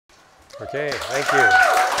Okay, thank you.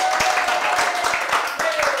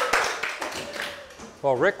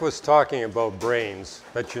 Well, Rick was talking about brains,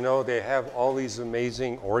 but you know, they have all these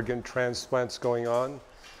amazing organ transplants going on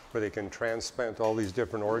where they can transplant all these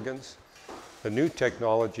different organs. The new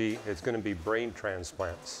technology is going to be brain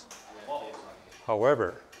transplants.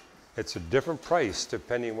 However, it's a different price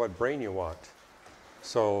depending what brain you want.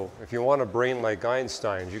 So if you want a brain like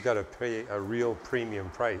Einstein's, you've got to pay a real premium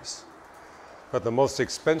price. But the most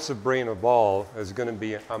expensive brain of all is going to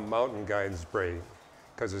be a mountain guide's brain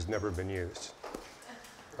because it's never been used.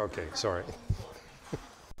 Okay, sorry.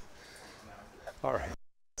 All right.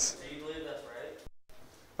 Do you believe that's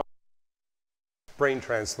right? Brain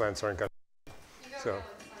transplants aren't going to, so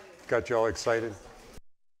got you all excited?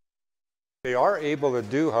 They are able to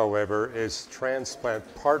do, however, is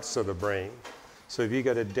transplant parts of the brain. So if you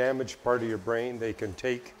got a damaged part of your brain, they can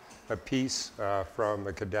take a piece from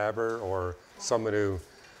a cadaver or someone who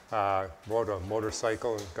rode a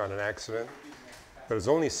motorcycle and got in an accident. But there's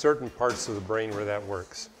only certain parts of the brain where that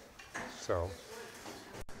works. So,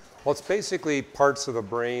 well, it's basically parts of the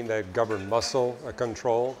brain that govern muscle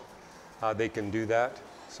control. They can do that.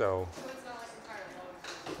 So,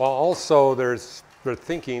 well, also they're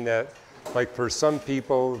thinking that, like for some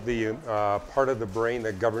people, the part of the brain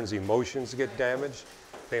that governs emotions get damaged.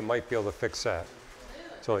 They might be able to fix that.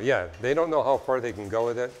 So yeah, they don't know how far they can go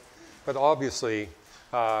with it, but obviously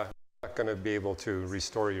they're not going to be able to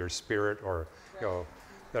restore your spirit, or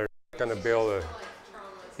they're going to be able to.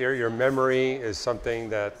 Your memory is something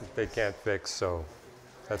that they can't fix, so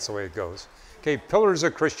that's the way it goes. Okay, pillars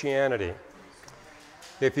of Christianity.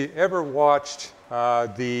 If you ever watched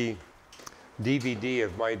the DVD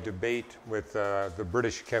of my debate with the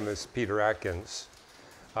British chemist Peter Atkins,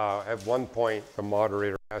 at one point the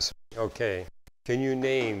moderator asked me, okay, can you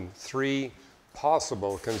name 3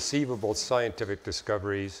 possible, conceivable scientific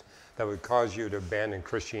discoveries that would cause you to abandon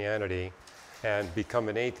Christianity and become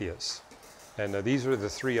an atheist? And these are the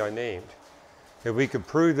 3 I named. If we could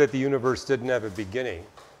prove that the universe didn't have a beginning,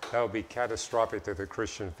 that would be catastrophic to the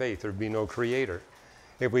Christian faith. There'd be no creator.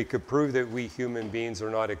 If we could prove that we human beings are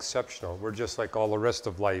not exceptional, we're just like all the rest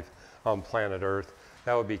of life on planet Earth,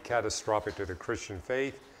 that would be catastrophic to the Christian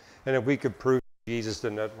faith. And if we could prove Jesus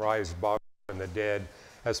did not rise bodily from the dead,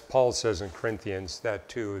 as Paul says in Corinthians, that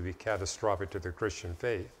too would be catastrophic to the Christian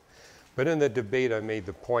faith. But in the debate I made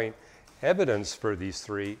the point, evidence for these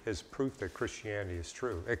 3 is proof that Christianity is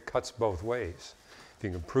true. It cuts both ways. If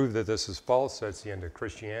you can prove that this is false, that's the end of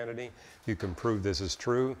Christianity. If you can prove this is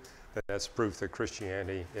true, then that's proof that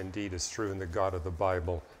Christianity indeed is true and the God of the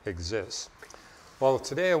Bible exists. Well,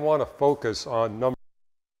 today I want to focus on number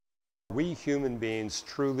 1. Are we human beings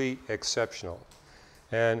truly exceptional?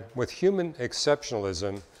 And with human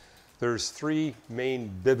exceptionalism, there's 3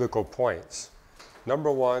 main biblical points.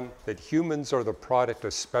 Number 1, that humans are the product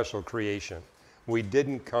of special creation. We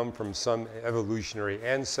didn't come from some evolutionary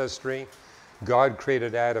ancestry. God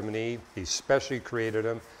created Adam and Eve. He specially created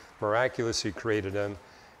them, miraculously created them,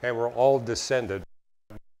 and we're all descended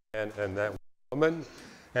from that woman.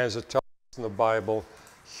 As it tells us in the Bible,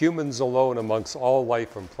 humans alone amongst all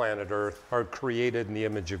life on planet Earth are created in the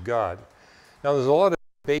image of God. Now, there's a lot of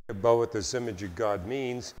debate about what this image of God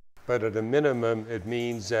means, but at a minimum, it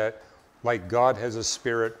means that like God has a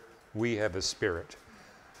spirit, we have a spirit.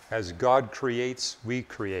 As God creates, we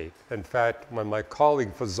create. In fact, when my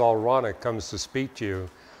colleague Fazal Rana comes to speak to you,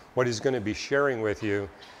 what he's going to be sharing with you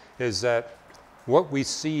is that what we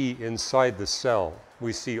see inside the cell,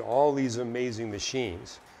 we see all these amazing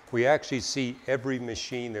machines. We actually see every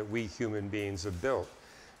machine that we human beings have built.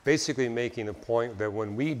 Basically making a point that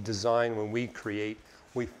when we design, when we create,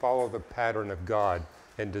 we follow the pattern of God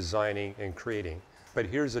in designing and creating. But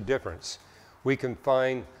here's the difference. We can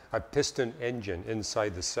find a piston engine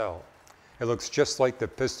inside the cell. It looks just like the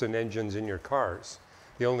piston engines in your cars.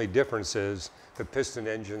 The only difference is the piston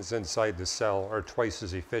engines inside the cell are twice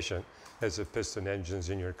as efficient as the piston engines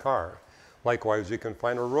in your car. Likewise, we can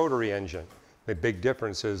find a rotary engine. The big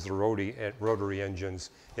difference is the rotary engines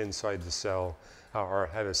inside the cell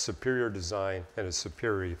have a superior design and a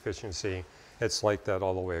superior efficiency. It's like that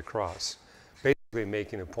all the way across. Basically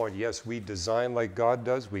making a point, yes, we design like God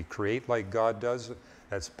does, we create like God does,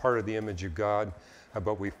 that's part of the image of God,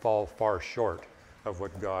 but we fall far short of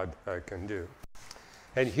what God can do.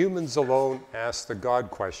 And humans alone ask the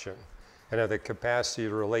God question and have the capacity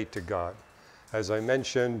to relate to God. As I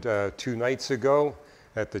mentioned 2 nights ago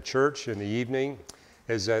at the church in the evening,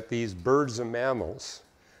 is that these birds and mammals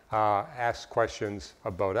ask questions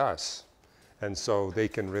about us. And so they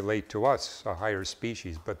can relate to us, a higher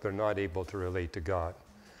species, but they're not able to relate to God.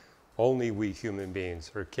 Only we human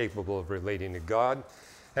beings are capable of relating to God.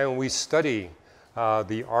 And when we study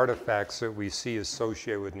the artifacts that we see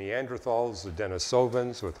associated with Neanderthals, the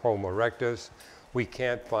Denisovans, with Homo erectus, we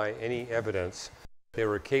can't find any evidence they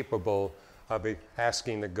were capable of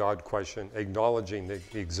asking the God question, acknowledging the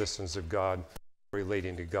existence of God,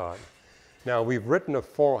 relating to God. Now, we've written a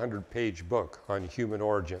 400-page book on human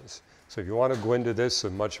origins. So if you want to go into this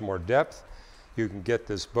in much more depth, you can get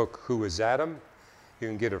this book, Who is Adam? You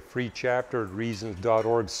can get a free chapter at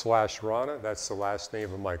reasons.org/Rana. That's the last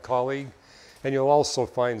name of my colleague. And you'll also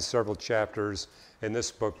find several chapters in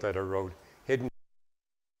this book that I wrote, Hidden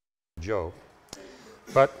Job.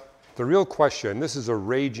 But the real question, this is a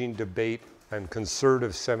raging debate on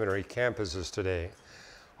conservative seminary campuses today.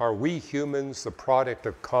 Are we humans the product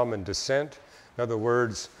of common descent? In other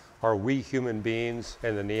words, are we human beings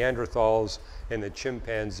and the Neanderthals and the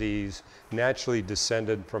chimpanzees naturally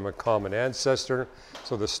descended from a common ancestor?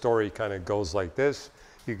 So the story kind of goes like this.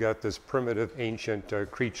 You got this primitive ancient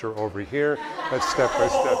creature over here that step by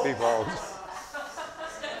step evolves.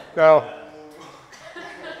 Now,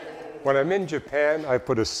 when I'm in Japan, I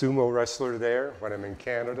put a sumo wrestler there. When I'm in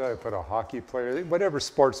Canada, I put a hockey player. Whatever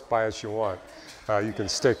sports bias you want, you can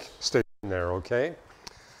stick in there, okay?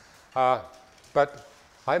 But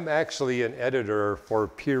I'm actually an editor for a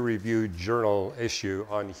peer-reviewed journal issue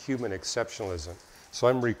on human exceptionalism. So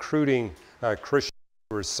I'm recruiting Christian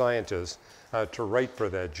scientists to write for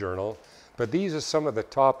that journal. But these are some of the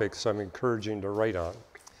topics I'm encouraging to write on.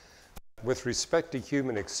 With respect to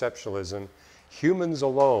human exceptionalism, humans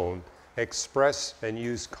alone express and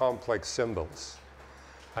use complex symbols.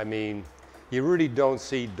 I mean, you really don't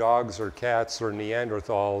see dogs or cats or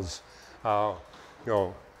Neanderthals,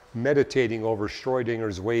 meditating over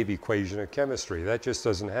Schrodinger's wave equation of chemistry. That just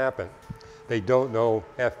doesn't happen. They don't know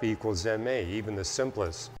F equals ma, even the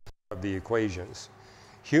simplest of the equations.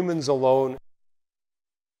 Humans alone,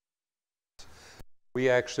 we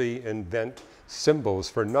actually invent symbols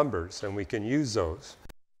for numbers, and we can use those.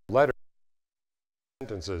 Letters,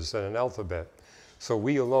 sentences, and an alphabet. So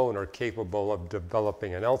we alone are capable of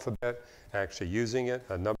developing an alphabet, actually using it,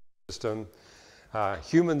 a number system.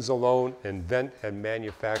 Humans alone invent and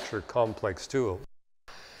manufacture complex tools.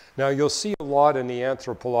 Now, you'll see a lot in the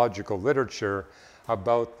anthropological literature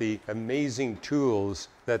about the amazing tools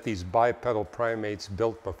that these bipedal primates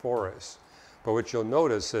built before us. But what you'll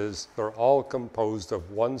notice is they're all composed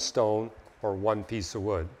of one stone or one piece of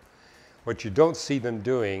wood. What you don't see them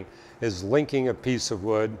doing is linking a piece of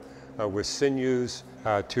wood with sinews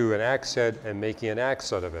to an axe head and making an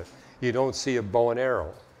axe out of it. You don't see a bow and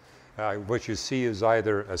arrow. What you see is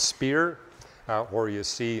either a spear or you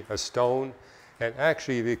see a stone. And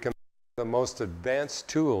actually, if you compare the most advanced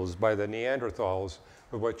tools by the Neanderthals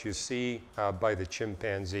with what you see by the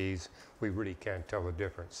chimpanzees, we really can't tell the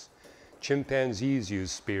difference. Chimpanzees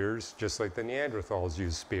use spears just like the Neanderthals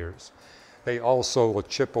use spears. They also will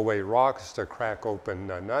chip away rocks to crack open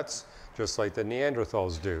nuts just like the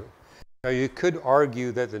Neanderthals do. Now, you could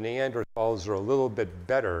argue that the Neanderthals are a little bit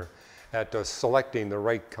better at selecting the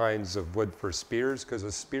right kinds of wood for spears, because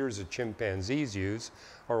the spears that chimpanzees use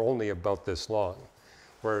are only about this long,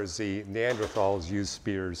 whereas the Neanderthals use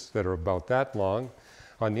spears that are about that long.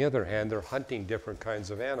 On the other hand, they're hunting different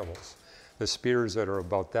kinds of animals. The spears that are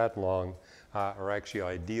about that long are actually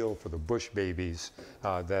ideal for the bush babies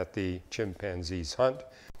that the chimpanzees hunt,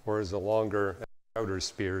 whereas the longer outer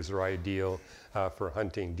spears are ideal for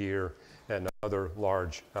hunting deer and other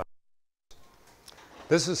large.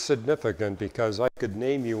 This is significant because I could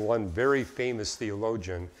name you one very famous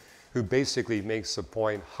theologian who basically makes the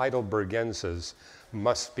point Heidelbergensis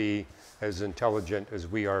must be as intelligent as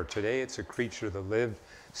we are today. It's a creature that lived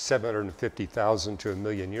 750,000 to 1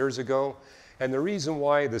 million years ago. And the reason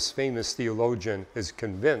why this famous theologian is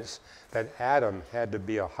convinced that Adam had to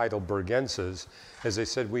be a Heidelbergensis, as I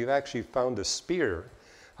said, we've actually found a spear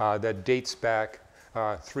that dates back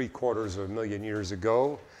 750,000 years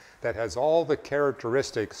ago that has all the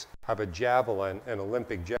characteristics of a javelin, an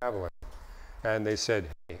Olympic javelin. And they said,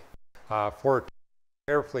 hey, for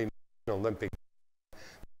carefully an Olympic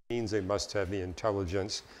means they must have the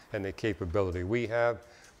intelligence and the capability we have.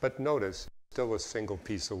 But notice, still a single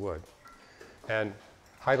piece of wood. And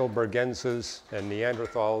Heidelbergensis and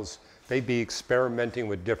Neanderthals, they'd be experimenting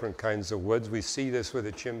with different kinds of woods. We see this with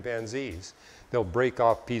the chimpanzees. They'll break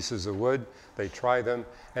off pieces of wood, they try them,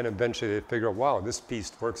 and eventually they figure out, wow, this piece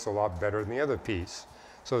works a lot better than the other piece.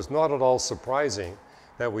 So it's not at all surprising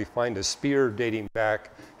that we find a spear dating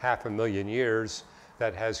back 500,000 years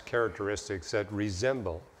that has characteristics that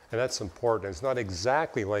resemble. And that's important. It's not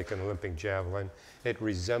exactly like an Olympic javelin. It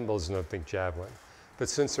resembles an Olympic javelin. But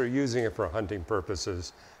since they're using it for hunting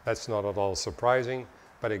purposes, that's not at all surprising.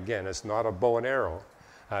 But again, it's not a bow and arrow.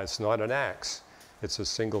 It's not an axe. It's a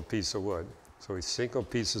single piece of wood. So we see single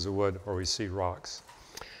pieces of wood or we see rocks.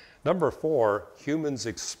 Number 4, humans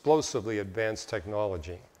explosively advanced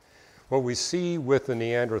technology. What we see with the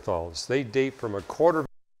Neanderthals, they date from a quarter of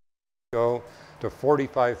a million ago to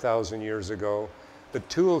 45,000 years ago. The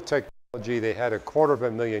tool technology they had a quarter of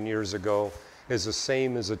a million years ago is the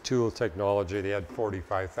same as the tool technology they had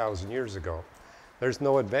 45,000 years ago. There's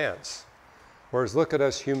no advance. Whereas look at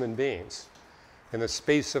us human beings. In the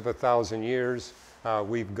space of 1,000 years,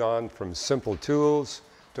 we've gone from simple tools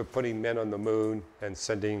to putting men on the moon and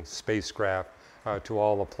sending spacecraft to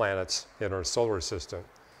all the planets in our solar system.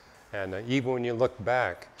 And even when you look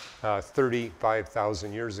back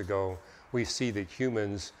 35,000 years ago, we see that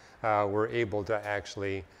humans were able to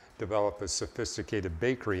actually develop a sophisticated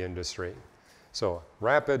bakery industry. So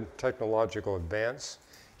rapid technological advance,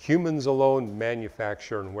 humans alone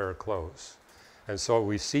manufacture and wear clothes. And so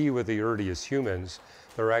we see with the earliest humans,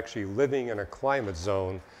 they're actually living in a climate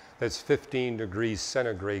zone that's 15 degrees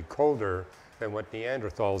centigrade colder than what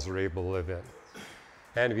Neanderthals were able to live in.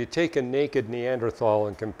 And if you take a naked Neanderthal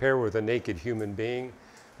and compare with a naked human being,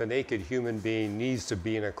 the naked human being needs to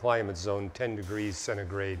be in a climate zone 10 degrees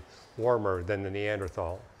centigrade warmer than the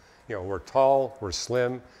Neanderthal. You know, we're tall, we're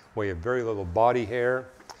slim, we have very little body hair,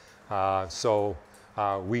 so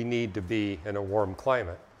we need to be in a warm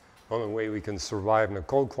climate. The only way we can survive in a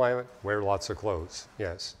cold climate, wear lots of clothes.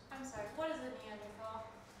 Yes? I'm sorry, what is a Neanderthal?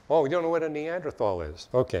 Oh, we don't know what a Neanderthal is.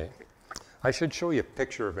 Okay. I should show you a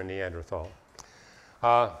picture of a Neanderthal.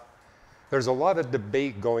 There's a lot of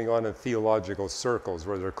debate going on in theological circles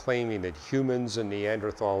where they're claiming that humans and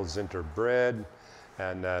Neanderthals interbred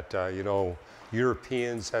and that, you know,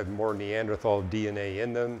 Europeans had more Neanderthal DNA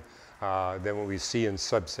in them than what we see in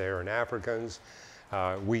sub-Saharan Africans.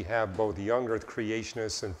 We have both young earth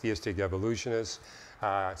creationists and theistic evolutionists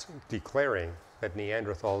declaring that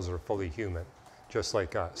Neanderthals are fully human, just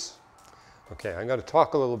like us. Okay, I'm going to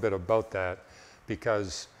talk a little bit about that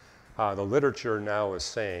because the literature now is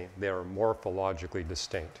saying they are morphologically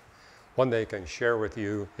distinct. One thing I can share with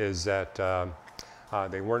you is that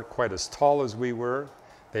they weren't quite as tall as we were.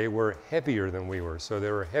 They were heavier than we were. So they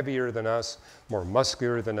were heavier than us, more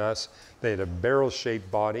muscular than us. They had a barrel-shaped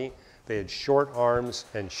body. They had short arms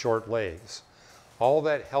and short legs. All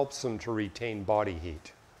that helps them to retain body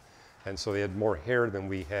heat. And so they had more hair than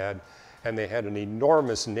we had, and they had an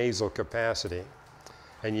enormous nasal capacity.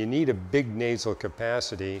 And you need a big nasal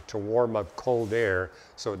capacity to warm up cold air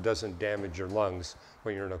so it doesn't damage your lungs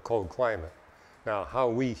when you're in a cold climate. Now, how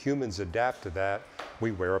we humans adapt to that,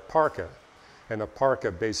 we wear a parka. And a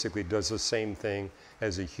parka basically does the same thing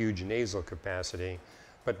as a huge nasal capacity.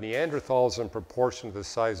 But Neanderthals, in proportion to the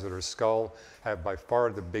size of their skull, have by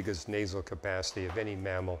far the biggest nasal capacity of any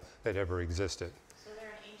mammal that ever existed. So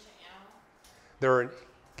they're an ancient animal?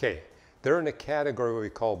 They're in a category we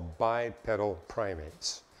call bipedal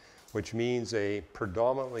primates, which means they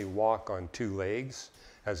predominantly walk on 2 legs,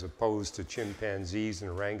 as opposed to chimpanzees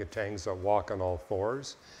and orangutans that walk on all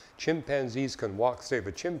 4s. Chimpanzees can walk, say if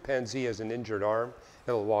a chimpanzee has an injured arm,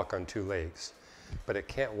 it'll walk on 2 legs, but it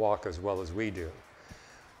can't walk as well as we do.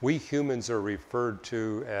 We humans are referred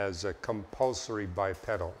to as a compulsory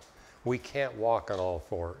bipedal. We can't walk on all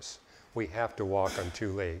 4s. We have to walk on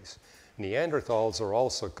 2 legs. Neanderthals are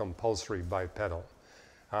also compulsory bipedal.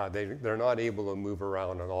 They're not able to move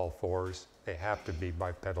around on all 4s. They have to be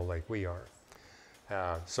bipedal like we are.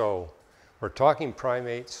 So we're talking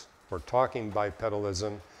primates, we're talking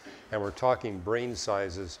bipedalism, and we're talking brain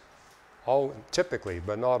sizes, typically,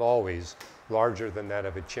 but not always, larger than that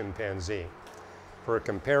of a chimpanzee. For a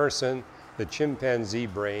comparison, the chimpanzee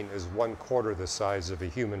brain is 1/4 the size of a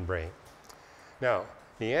human brain. Now,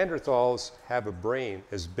 Neanderthals have a brain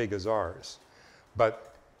as big as ours,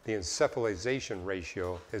 but the encephalization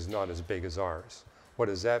ratio is not as big as ours. What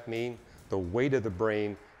does that mean? The weight of the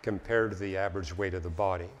brain compared to the average weight of the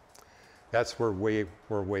body. That's where we're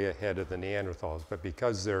way ahead of the Neanderthals, but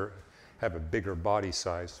because they have a bigger body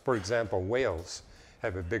size. For example, whales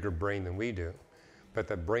have a bigger brain than we do, but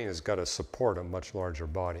the brain has got to support a much larger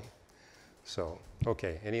body. So,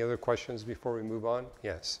 okay, any other questions before we move on?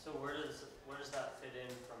 Yes? So where does that fit in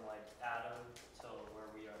from like Adam to where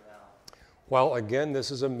we are now? Well, again, this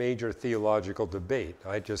is a major theological debate.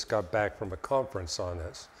 I just got back from a conference on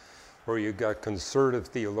this, where you got conservative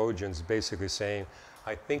theologians basically saying,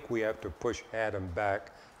 I think we have to push Adam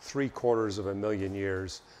back 750,000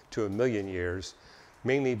 years to 1 million years,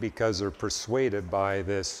 mainly because they're persuaded by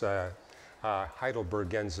this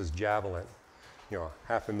Heidelbergensis javelin,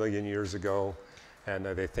 500,000 years ago, and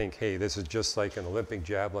they think, hey, this is just like an Olympic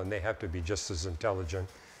javelin. They have to be just as intelligent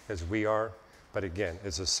as we are. But again,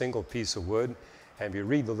 it's a single piece of wood, And if you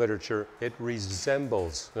read the literature, it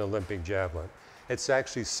resembles an Olympic javelin. It's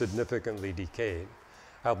actually significantly decayed.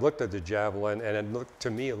 I've looked at the javelin, and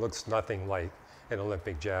to me, it looks nothing like an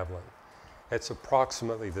Olympic javelin. It's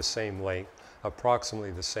approximately the same length,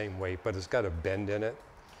 approximately the same weight, but it's got a bend in it.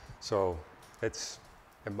 So it's,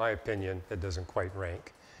 in my opinion, it doesn't quite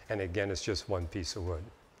rank. And again, it's just one piece of wood.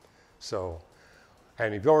 So,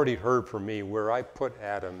 and you've already heard from me, where I put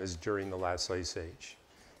Adam is during the last ice age,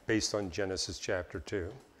 based on Genesis chapter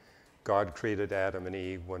 2. God created Adam and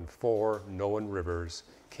Eve when 4 known rivers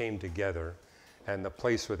came together, and the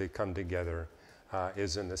place where they come together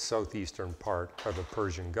is in the southeastern part of the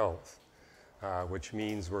Persian Gulf, which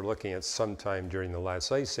means we're looking at sometime during the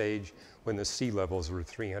last ice age when the sea levels were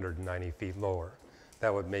 390 feet lower.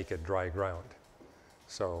 That would make it dry ground.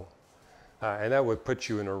 So, and that would put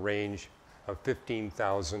you in a range of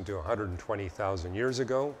 15,000 to 120,000 years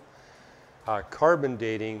ago. Carbon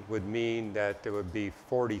dating would mean that it would be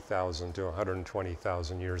 40,000 to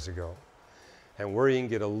 120,000 years ago. And where you can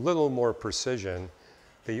get a little more precision,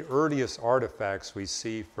 the earliest artifacts we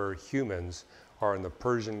see for humans are in the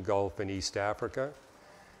Persian Gulf in East Africa.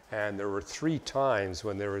 And there were 3 times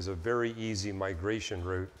when there was a very easy migration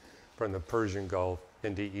route from the Persian Gulf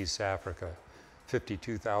into East Africa.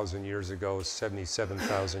 52,000 years ago,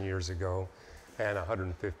 77,000 years ago, and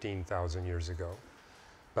 115,000 years ago.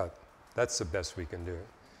 But that's the best we can do.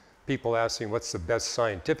 People asking what's the best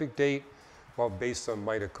scientific date? Well, based on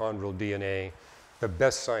mitochondrial DNA, the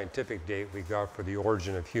best scientific date we got for the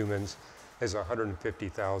origin of humans is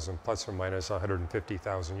 150,000 plus or minus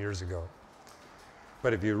 150,000 years ago.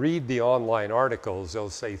 But if you read the online articles, they'll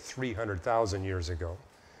say 300,000 years ago,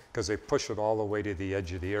 because they push it all the way to the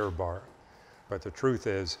edge of the error bar. But the truth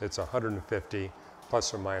is, it's 150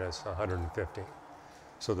 plus or minus 150.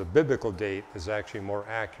 So the biblical date is actually more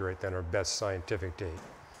accurate than our best scientific date.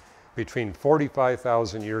 Between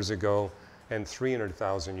 45,000 years ago and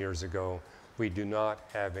 300,000 years ago, we do not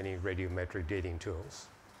have any radiometric dating tools.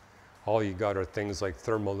 All you got are things like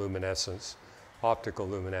thermoluminescence, optical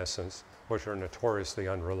luminescence, which are notoriously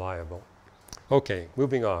unreliable. Okay,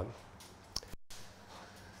 moving on.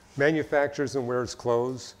 Manufactures and wears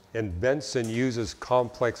clothes, invents and uses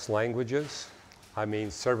complex languages. I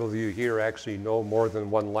mean, several of you here actually know more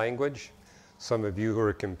than one language. Some of you who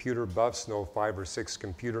are computer buffs know 5 or 6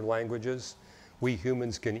 computer languages. We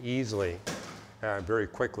humans can easily, very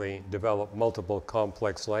quickly, develop multiple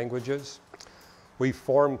complex languages. We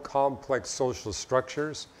form complex social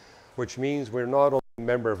structures, which means we're not only a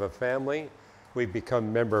member of a family, we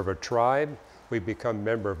become member of a tribe, we become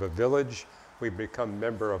member of a village, we become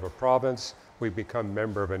member of a province, we become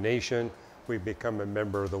member of a nation, we become a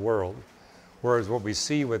member of the world. Whereas what we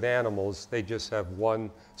see with animals, they just have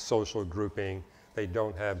one social grouping. They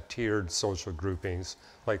don't have tiered social groupings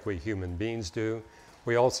like we human beings do.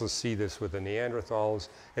 We also see this with the Neanderthals.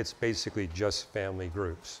 It's basically just family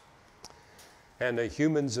groups. And the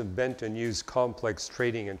humans invent and use complex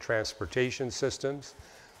trading and transportation systems.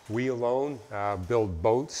 We alone build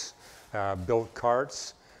boats, build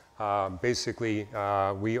carts. Basically,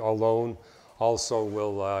 we alone also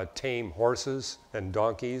will tame horses and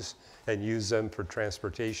donkeys and use them for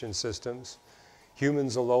transportation systems.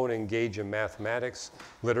 Humans alone engage in mathematics,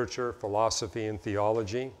 literature, philosophy, and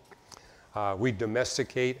theology. We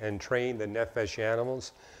domesticate and train the nefesh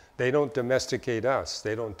animals. They don't domesticate us.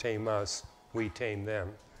 They don't tame us. We tame them.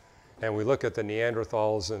 And we look at the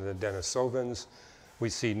Neanderthals and the Denisovans. We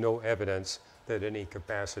see no evidence that any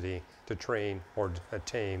capacity to train or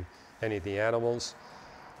tame any of the animals.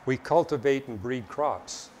 We cultivate and breed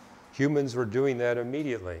crops. Humans were doing that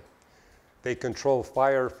immediately. They control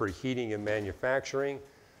fire for heating and manufacturing.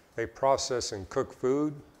 They process and cook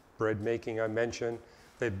food, bread making I mentioned.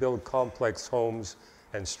 They build complex homes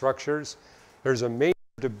and structures. There's a major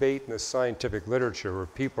debate in the scientific literature where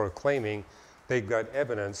people are claiming they've got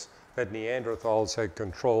evidence that Neanderthals had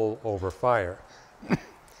control over fire.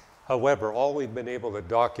 However, all we've been able to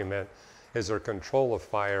document is their control of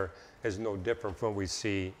fire is no different from what we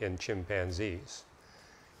see in chimpanzees.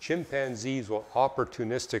 Chimpanzees will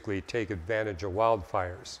opportunistically take advantage of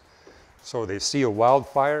wildfires. So they see a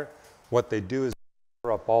wildfire, what they do is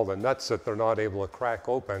cover up all the nuts that they're not able to crack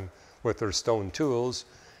open with their stone tools,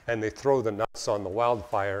 and they throw the nuts on the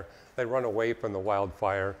wildfire. They run away from the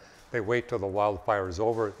wildfire. They wait till the wildfire is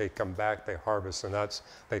over. They come back, they harvest the nuts,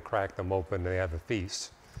 they crack them open, and they have a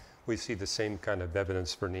feast. We see the same kind of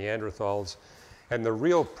evidence for Neanderthals. And the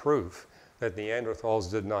real proof that Neanderthals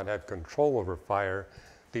did not have control over fire,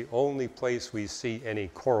 the only place we see any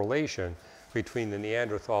correlation between the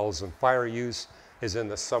Neanderthals and fire use is in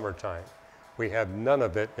the summertime. We have none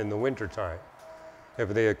of it in the wintertime. If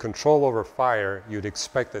they had control over fire, you'd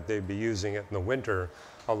expect that they'd be using it in the winter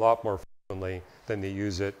a lot more frequently than they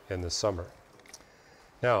use it in the summer.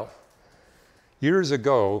 Now, years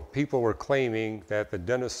ago, people were claiming that the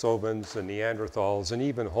Denisovans, the Neanderthals, and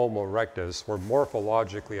even Homo erectus were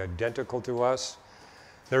morphologically identical to us.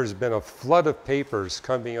 There's been a flood of papers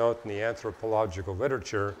coming out in the anthropological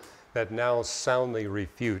literature that now soundly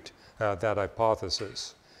refute that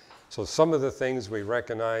hypothesis. So some of the things we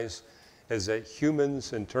recognize is that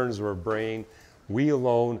humans, in terms of our brain, we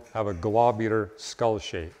alone have a globular skull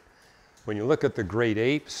shape. When you look at the great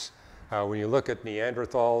apes, when you look at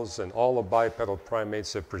Neanderthals and all the bipedal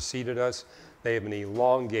primates that preceded us, they have an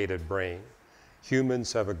elongated brain.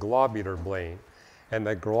 Humans have a globular brain, and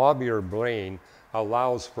that globular brain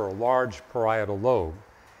allows for a large parietal lobe.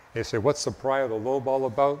 They say, what's the parietal lobe all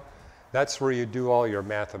about? That's where you do all your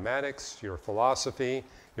mathematics, your philosophy,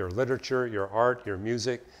 your literature, your art, your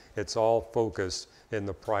music. It's all focused in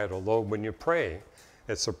the parietal lobe. When you pray,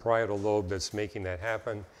 it's the parietal lobe that's making that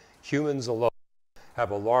happen. Humans alone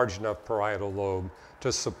have a large enough parietal lobe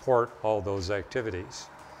to support all those activities.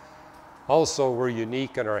 Also, we're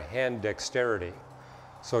unique in our hand dexterity.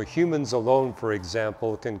 So humans alone, for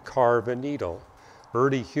example, can carve a needle.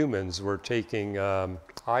 Early humans were taking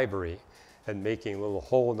ivory and making a little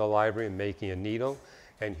hole in the ivory and making a needle,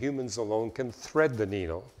 and humans alone can thread the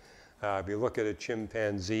needle. If you look at a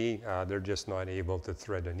chimpanzee, they're just not able to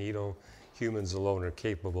thread a needle. Humans alone are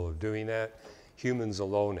capable of doing that. Humans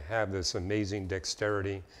alone have this amazing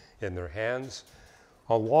dexterity in their hands.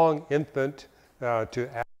 A long infant to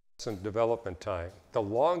adolescent development time. The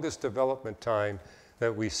longest development time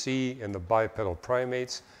that we see in the bipedal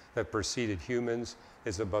primates that preceded humans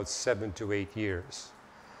is about 7 to 8 years.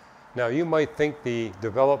 Now, you might think the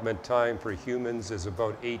development time for humans is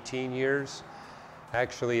about 18 years.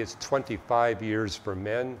 Actually, it's 25 years for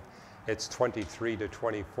men. It's 23 to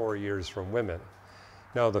 24 years for women.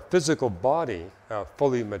 Now, the physical body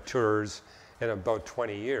fully matures in about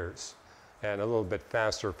 20 years, and a little bit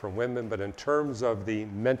faster for women, but in terms of the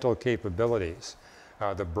mental capabilities,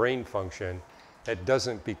 the brain function, it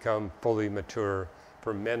doesn't become fully mature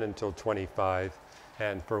for men until 25,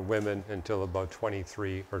 and for women until about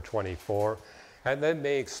 23 or 24. And that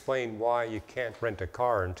may explain why you can't rent a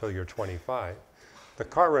car until you're 25. The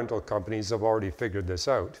car rental companies have already figured this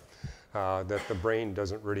out, that the brain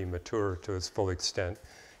doesn't really mature to its full extent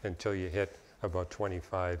until you hit about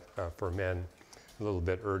 25 for men, a little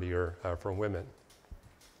bit earlier for women.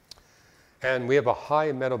 And we have a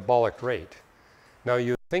high metabolic rate. Now,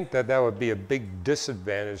 you think that that would be a big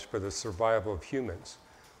disadvantage for the survival of humans.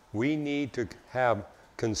 We need to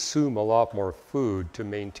consume a lot more food to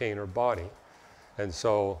maintain our body. And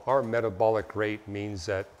so our metabolic rate means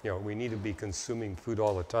that we need to be consuming food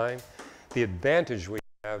all the time. The advantage we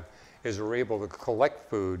have is we're able to collect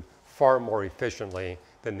food far more efficiently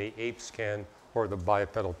than the apes can or the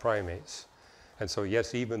bipedal primates. And so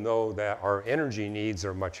yes, even though that our energy needs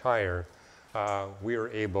are much higher, we are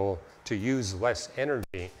able to use less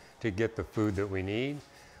energy to get the food that we need.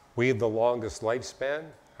 We have the longest lifespan.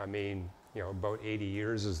 I mean, about 80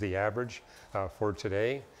 years is the average for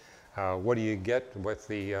today. What do you get with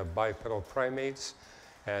the bipedal primates?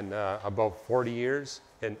 And about 40 years.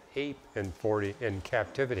 An ape in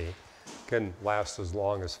captivity can last as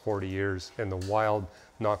long as 40 years. In the wild,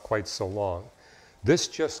 not quite so long. This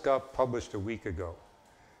just got published a week ago.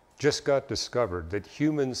 Just got discovered that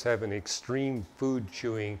humans have an extreme food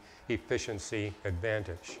chewing efficiency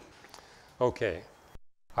advantage. Okay,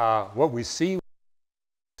 what we see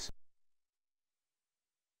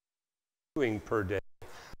per day,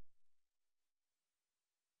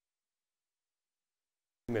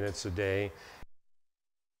 minutes a day.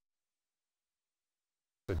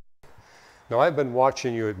 Now, I've been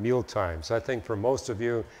watching you at meal times. I think for most of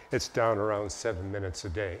you, it's down around 7 minutes a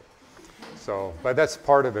day. So, but that's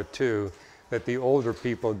part of it too, that the older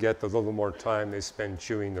people get a little more time they spend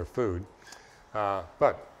chewing their food.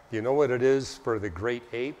 But you know what it is for the great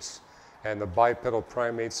apes and the bipedal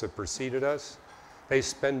primates that preceded us? They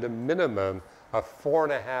spend a minimum of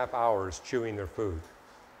 4.5 hours chewing their food.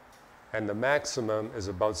 And the maximum is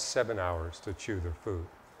about 7 hours to chew their food.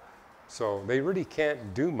 So they really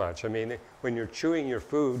can't do much. I mean, when you're chewing your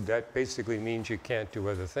food, that basically means you can't do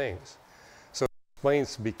other things. So it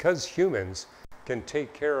explains because humans can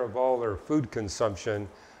take care of all their food consumption,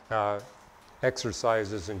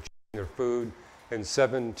 exercises and chewing their food in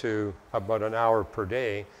 7 to about an hour per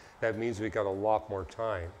day, that means we got a lot more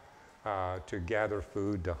time to gather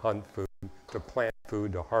food, to hunt food, to plant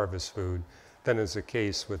food, to harvest food, than is the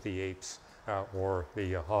case with the apes or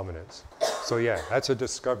the hominids. So yeah, that's a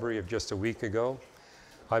discovery of just a week ago.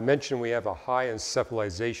 I mentioned we have a high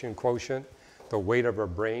encephalization quotient, the weight of our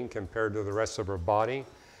brain compared to the rest of our body.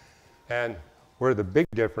 And where the big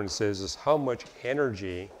difference is how much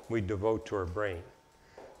energy we devote to our brain.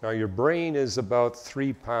 Now your brain is about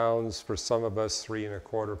 3 pounds, for some of us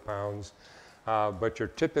 3¼ pounds, but your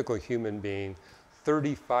typical human being,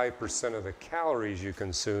 35% of the calories you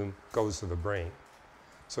consume goes to the brain.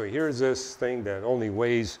 So here's this thing that only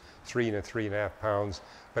weighs 3 to 3½ pounds,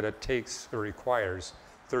 but it requires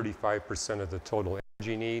 35% of the total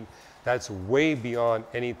energy need. That's way beyond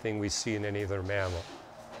anything we see in any other mammal.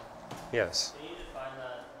 Yes? Can you define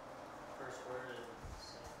that first word?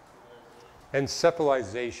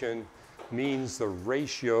 Encephalization means the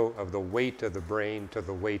ratio of the weight of the brain to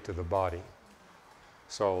the weight of the body.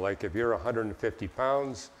 So like if you're 150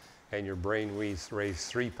 pounds and your brain weighs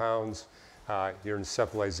 3 pounds, your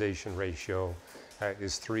encephalization ratio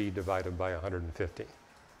is 3 divided by 150.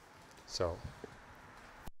 So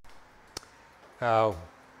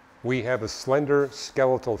we have a slender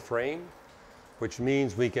skeletal frame, which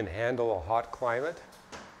means we can handle a hot climate.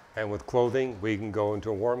 And with clothing, we can go into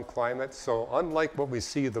a warm climate. So unlike what we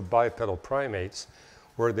see the bipedal primates,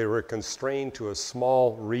 where they were constrained to a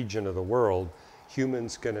small region of the world,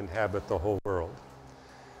 humans can inhabit the whole world.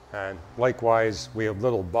 And likewise, we have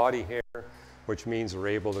little body hair, which means we're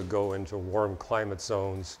able to go into warm climate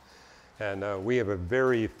zones. And we have a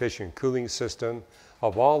very efficient cooling system.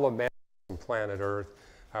 Of all the mammals on planet Earth,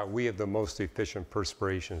 we have the most efficient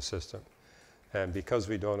perspiration system. And because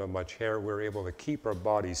we don't have much hair, we're able to keep our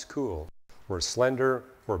bodies cool. We're slender,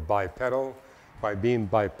 we're bipedal. By being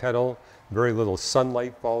bipedal, very little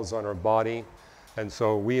sunlight falls on our body. And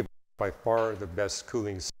so we have by far the best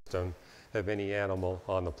cooling system of any animal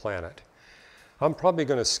on the planet. I'm probably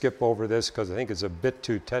going to skip over this because I think it's a bit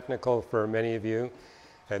too technical for many of you.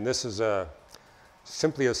 And this is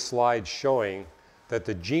simply a slide showing that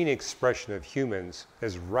the gene expression of humans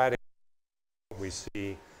is radically what we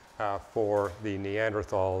see for the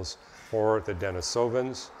Neanderthals or the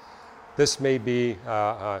Denisovans. This may be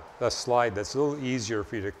a slide that's a little easier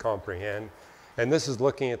for you to comprehend. And this is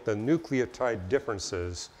looking at the nucleotide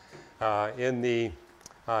differences in the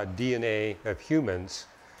DNA of humans.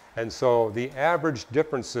 And so the average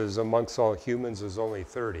differences amongst all humans is only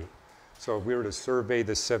 30. So if we were to survey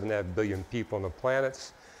the 7.5 billion people on the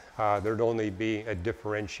planet, there'd only be a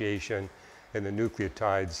differentiation in the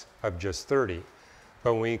nucleotides of just 30.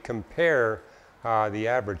 But when we compare the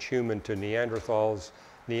average human to Neanderthals,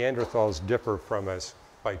 Neanderthals differ from us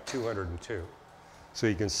by 202. So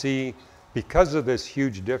you can see, because of this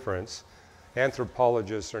huge difference,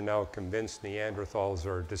 anthropologists are now convinced Neanderthals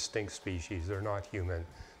are a distinct species. They're not human.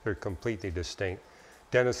 They're completely distinct.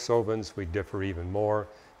 Denisovans, we differ even more.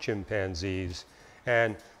 Chimpanzees.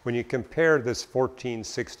 And when you compare this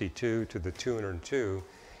 1462 to the 202,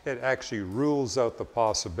 it actually rules out the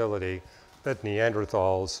possibility that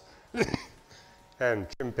Neanderthals and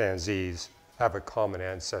chimpanzees have a common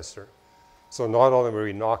ancestor. So not only are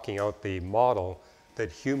we knocking out the model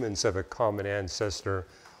that humans have a common ancestor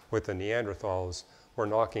with the Neanderthals, we're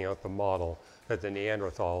knocking out the model that the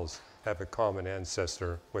Neanderthals have a common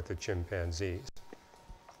ancestor with the chimpanzees.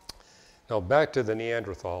 Now back to the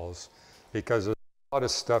Neanderthals, because there's a lot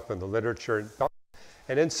of stuff in the literature.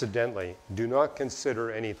 And incidentally, do not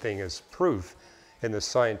consider anything as proof in the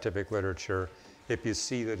scientific literature if you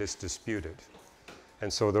see that it's disputed.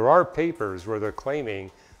 And so there are papers where they're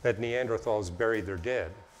claiming that Neanderthals buried their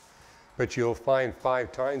dead, but you'll find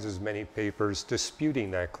 5 times as many papers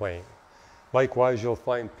disputing that claim. Likewise, you'll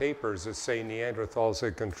find papers that say Neanderthals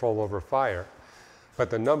had control over fire, but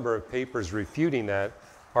the number of papers refuting that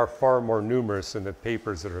are far more numerous than the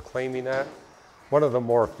papers that are claiming that. One of the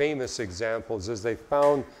more famous examples is they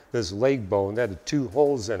found this leg bone that had 2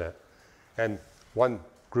 holes in it. And one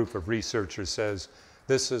group of researchers says,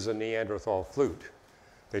 this is a Neanderthal flute.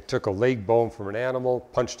 They took a leg bone from an animal,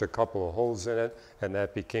 punched a couple of holes in it, and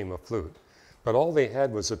that became a flute. But all they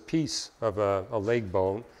had was a piece of a leg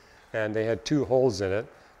bone, and they had 2 holes in it.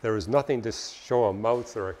 There was nothing to show a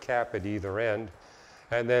mouth or a cap at either end.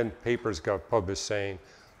 And then papers got published saying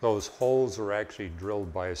those holes were actually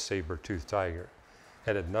drilled by a saber-toothed tiger.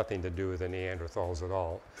 It had nothing to do with the Neanderthals at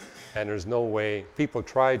all. And there's no way, people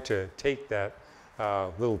tried to take that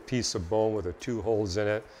little piece of bone with the 2 holes in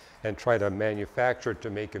it and try to manufacture it to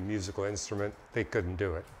make a musical instrument. They couldn't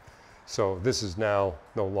do it. So this is now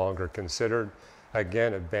no longer considered.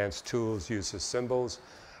 Again, advanced tools used as symbols.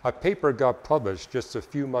 A paper got published just a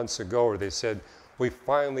few months ago where they said, we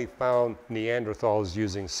finally found Neanderthals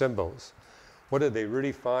using symbols. What did they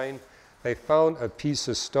really find? They found a piece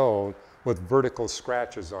of stone with vertical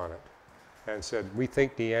scratches on it. and said, we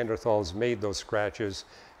think Neanderthals made those scratches,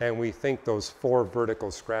 and we think those 4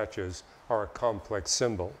 vertical scratches are a complex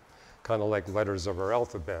symbol, kind of like letters of our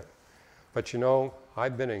alphabet. But you know,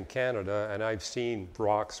 I've been in Canada, and I've seen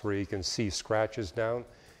rocks where you can see scratches down,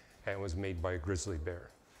 and it was made by a grizzly bear.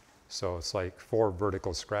 So it's like 4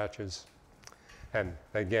 vertical scratches. And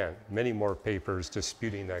again, many more papers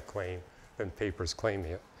disputing that claim than papers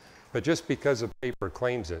claiming it. But just because a paper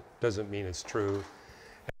claims it doesn't mean it's true.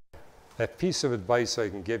 That piece of advice I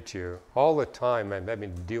can give to you, all the time I'm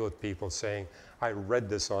having to deal with people saying, I read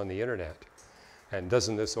this on the internet, and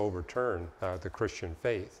doesn't this overturn the Christian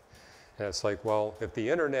faith? And it's like, well, if the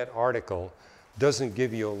internet article doesn't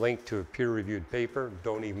give you a link to a peer-reviewed paper,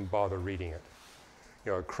 don't even bother reading it.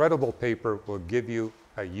 You know, a credible paper will give you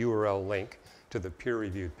a URL link to the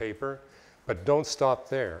peer-reviewed paper, but don't stop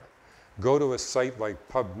there. Go to a site like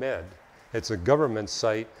PubMed. It's a government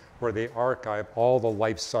site where they archive all the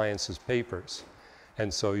life sciences papers.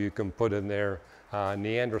 And so you can put in there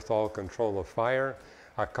Neanderthal control of fire,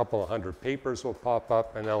 a couple of 100 papers will pop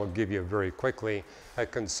up, and that will give you very quickly a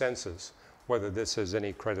consensus whether this has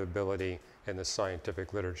any credibility in the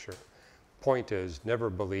scientific literature. Point is, never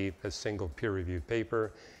believe a single peer-reviewed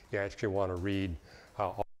paper. You actually want to read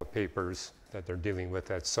all the papers that they're dealing with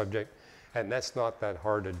that subject, and that's not that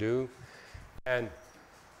hard to do. And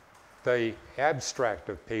the abstract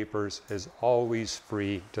of papers is always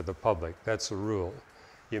free to the public. That's a rule.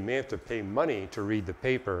 You may have to pay money to read the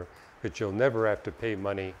paper, but you'll never have to pay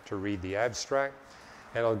money to read the abstract.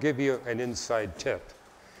 And I'll give you an inside tip.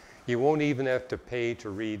 You won't even have to pay to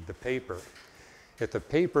read the paper. If the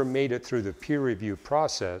paper made it through the peer review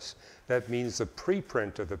process, that means the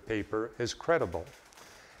preprint of the paper is credible.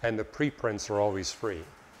 And the preprints are always free.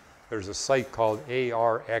 There's a site called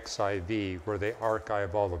ARXIV where they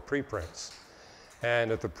archive all the preprints.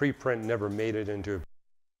 And if the preprint never made it into a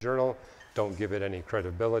journal, don't give it any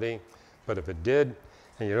credibility. But if it did,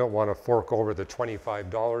 and you don't want to fork over the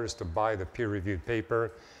 $25 to buy the peer-reviewed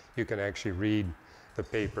paper, you can actually read the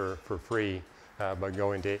paper for free by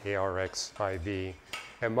going to ARXIV.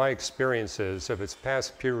 And my experience is, if it's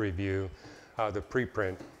past peer review, the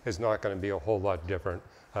preprint is not going to be a whole lot different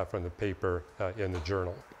from the paper in the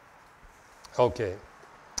journal. Okay.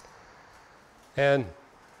 And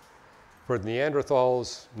for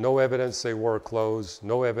Neanderthals, no evidence they wore clothes,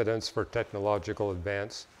 no evidence for technological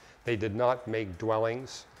advance. They did not make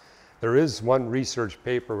dwellings. There is one research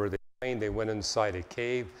paper where they claim they went inside a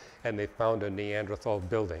cave and they found a Neanderthal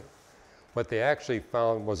building. What they actually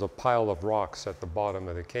found was a pile of rocks at the bottom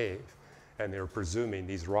of the cave. And they were presuming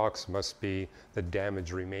these rocks must be the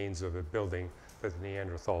damaged remains of a building that the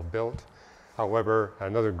Neanderthal built. However,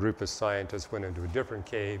 another group of scientists went into a different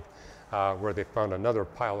cave where they found another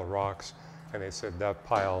pile of rocks, and they said that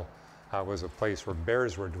pile was a place where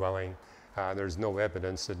bears were dwelling. There's no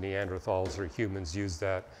evidence that Neanderthals or humans used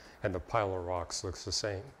that, and the pile of rocks looks the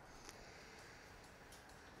same.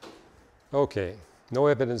 Okay, no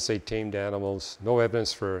evidence they tamed animals, no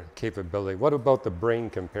evidence for capability. What about the brain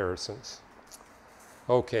comparisons?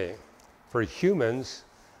 Okay, for humans,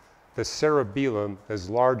 the cerebellum is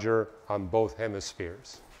larger on both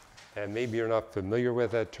hemispheres. And maybe you're not familiar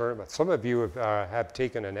with that term, but some of you have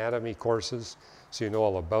taken anatomy courses, so you know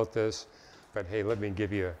all about this. But hey, let me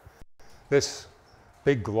give you this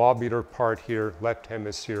big globular part here, left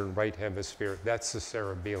hemisphere and right hemisphere, that's the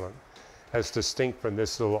cerebellum, as distinct from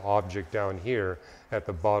this little object down here at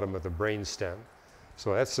the bottom of the brainstem.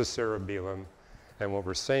 So that's the cerebellum. And what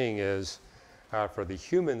we're saying is, for the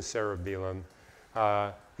human cerebellum,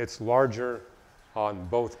 it's larger on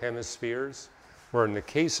both hemispheres, where in the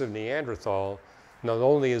case of Neanderthal, not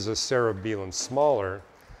only is the cerebellum smaller,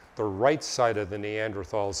 the right side of the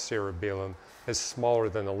Neanderthal cerebellum is smaller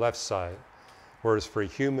than the left side, whereas for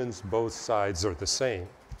humans, both sides are the same.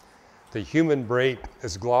 The human brain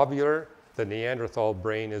is globular, the Neanderthal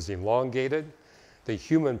brain is elongated, the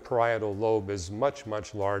human parietal lobe is much,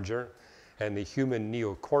 much larger, and the human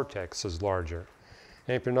neocortex is larger.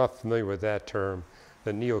 And if you're not familiar with that term,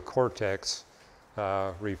 the neocortex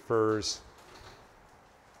refers,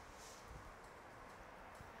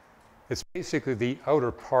 it's basically the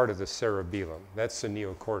outer part of the cerebellum. That's the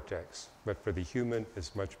neocortex. But for the human,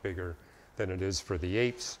 it's much bigger than it is for the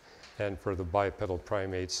apes and for the bipedal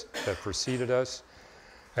primates that preceded us.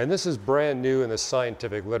 And this is brand new in the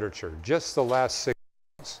scientific literature. Just the last 6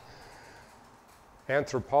 months,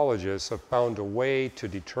 anthropologists have found a way to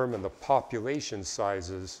determine the population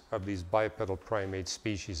sizes of these bipedal primate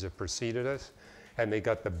species that preceded us, and they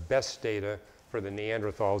got the best data for the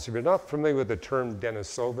Neanderthals. If you're not familiar with the term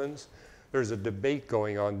Denisovans, there's a debate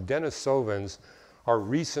going on. Denisovans are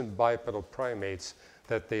recent bipedal primates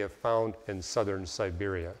that they have found in southern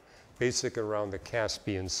Siberia, basically around the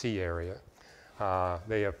Caspian Sea area.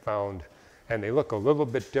 They have found, and they look a little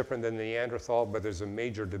bit different than the Neanderthal, but there's a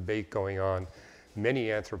major debate going on.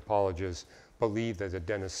 Many anthropologists believe that the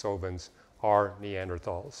Denisovans are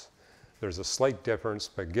Neanderthals. There's a slight difference,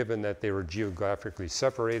 but given that they were geographically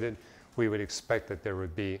separated, we would expect that there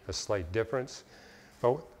would be a slight difference.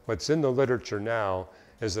 But what's in the literature now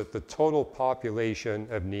is that the total population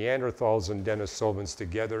of Neanderthals and Denisovans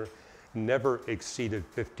together never exceeded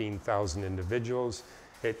 15,000 individuals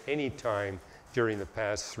at any time during the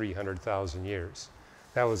past 300,000 years.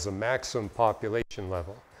 That was the maximum population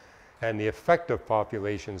level. And the effective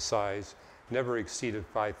population size never exceeded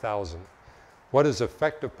 5,000. What does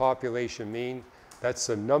effective population mean? That's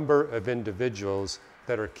the number of individuals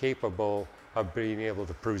that are capable of being able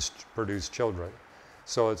to produce children.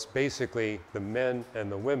 So it's basically the men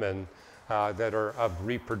and the women that are of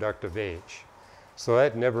reproductive age. So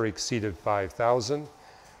that never exceeded 5,000.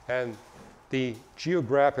 And the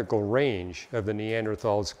geographical range of the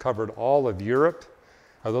Neanderthals covered all of Europe,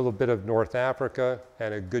 a little bit of North Africa,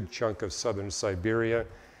 and a good chunk of southern Siberia.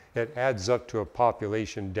 It adds up to a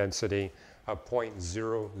population density of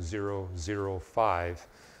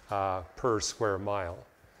 0.0005 per square mile,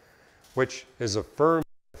 which is affirmed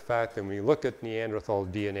by the fact that when we look at Neanderthal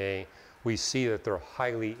DNA, we see that they're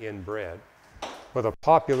highly inbred. With a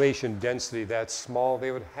population density that small,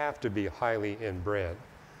 they would have to be highly inbred.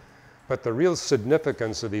 But the real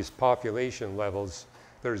significance of these population levels,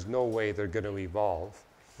 there's no way they're going to evolve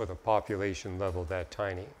with a population level that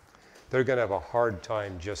tiny. They're going to have a hard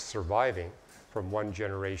time just surviving from one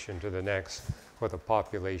generation to the next with a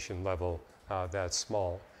population level that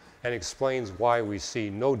small. And explains why we see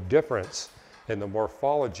no difference in the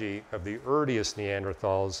morphology of the earliest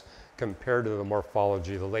Neanderthals compared to the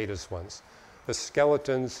morphology of the latest ones. The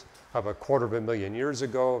skeletons of 250,000 years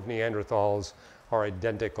ago of Neanderthals are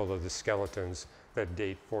identical to the skeletons that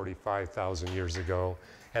date 45,000 years ago.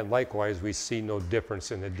 And likewise, we see no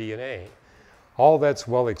difference in the DNA. All that's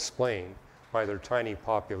well explained by their tiny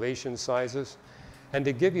population sizes. And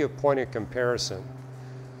to give you a point of comparison,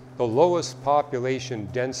 the lowest population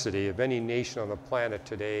density of any nation on the planet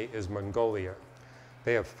today is Mongolia.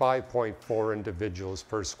 They have 5.4 individuals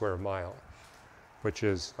per square mile, which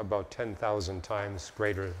is about 10,000 times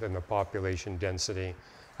greater than the population density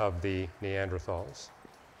of the Neanderthals.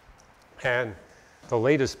 And the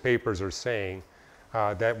latest papers are saying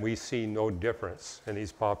that we see no difference in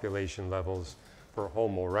these population levels for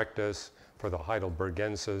Homo erectus, for the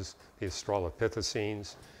Heidelbergenses, the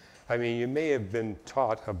Australopithecines. I mean, you may have been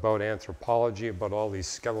taught about anthropology, about all these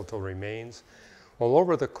skeletal remains. Well,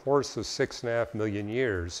 over the course of 6.5 million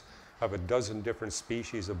years of a dozen different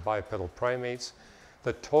species of bipedal primates,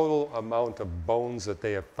 the total amount of bones that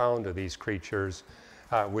they have found of these creatures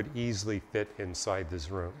would easily fit inside this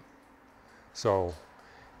room. So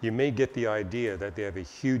you may get the idea that they have a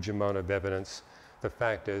huge amount of evidence. The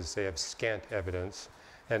fact is they have scant evidence,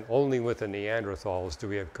 and only with the Neanderthals do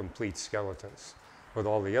we have complete skeletons. With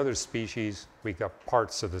all the other species, we got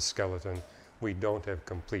parts of the skeleton. We don't have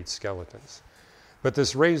complete skeletons. But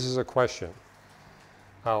this raises a question.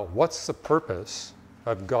 What's the purpose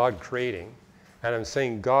of God creating? And I'm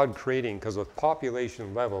saying God creating because with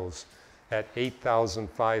population levels at 8,000,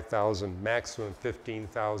 5,000, maximum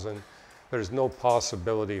 15,000, there's no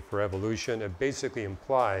possibility for evolution. It basically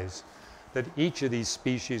implies that each of these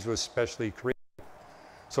species was specially created.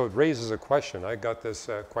 So it raises a question. I got this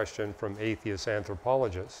question from atheist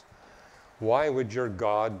anthropologists. Why would your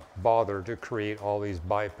God bother to create all these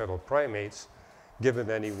bipedal primates, given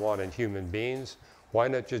that he wanted human beings? Why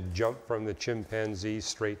not just jump from the chimpanzees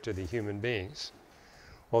straight to the human beings?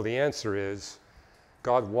 Well, the answer is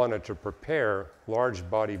God wanted to prepare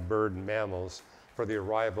large-bodied bird and mammals for the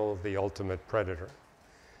arrival of the ultimate predator.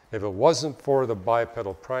 If it wasn't for the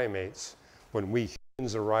bipedal primates, when we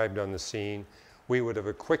humans arrived on the scene, we would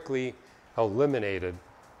have quickly eliminated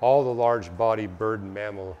all the large-bodied bird and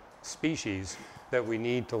mammal species that we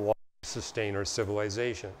need to sustain our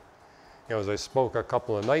civilization. You know, as I spoke a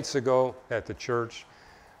couple of nights ago at the church,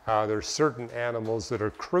 there are certain animals that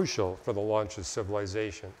are crucial for the launch of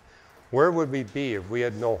civilization. Where would we be if we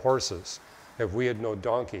had no horses, if we had no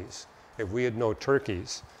donkeys, if we had no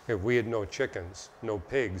turkeys, if we had no chickens, no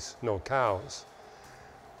pigs, no cows?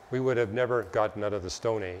 We would have never gotten out of the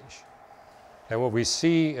Stone Age. And what we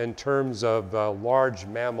see in terms of large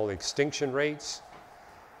mammal extinction rates,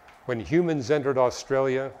 when humans entered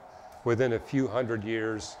Australia, within a few hundred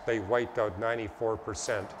years, they wiped out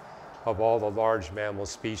 94% of all the large mammal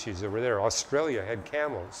species that were there. Australia had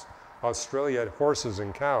camels. Australia had horses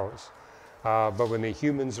and cows. But when the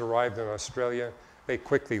humans arrived in Australia, they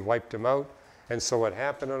quickly wiped them out. And so what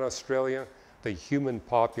happened in Australia? The human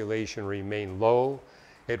population remained low.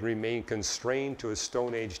 It remained constrained to a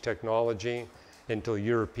Stone Age technology until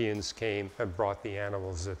Europeans came and brought the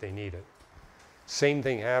animals that they needed. Same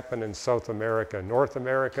thing happened in South America. North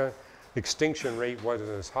America, the extinction rate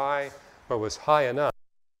wasn't as high, but was high enough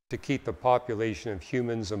to keep the population of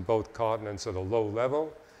humans on both continents at a low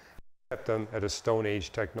level, kept them at a Stone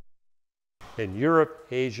Age technology. In Europe,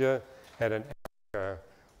 Asia, and in Africa,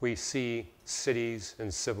 we see cities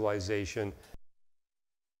and civilization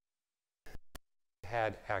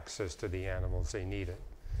had access to the animals they needed.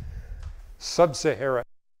 Sub-Saharan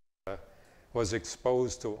Africa was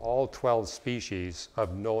exposed to all 12 species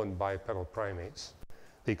of known bipedal primates.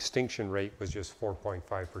 The extinction rate was just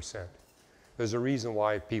 4.5%. There's a reason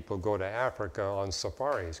why people go to Africa on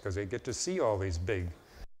safaris, because they get to see all these big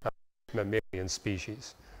mammalian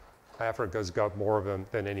species. Africa's got more of them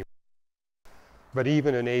than anyone. But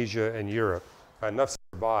even in Asia and Europe, enough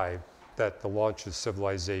survived that the launch of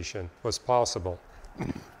civilization was possible.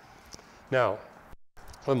 Now,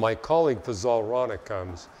 when my colleague Fazal Rana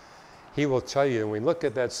comes, he will tell you, when we look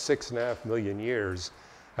at that 6.5 million years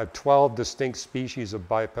of 12 distinct species of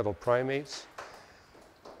bipedal primates,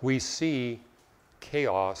 we see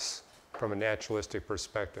chaos from a naturalistic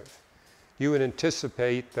perspective. You would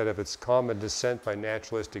anticipate that if it's common descent by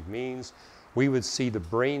naturalistic means, we would see the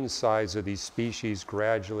brain size of these species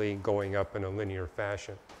gradually going up in a linear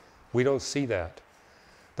fashion. We don't see that.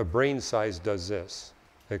 The brain size does this.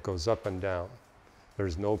 It goes up and down.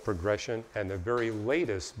 There's no progression, and the very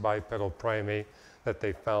latest bipedal primate that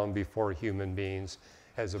they found before human beings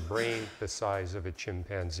has a brain the size of a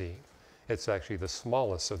chimpanzee. It's actually the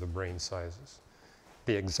smallest of the brain sizes,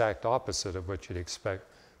 the exact opposite of what you'd expect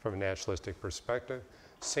from a naturalistic perspective.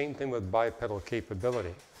 Same thing with bipedal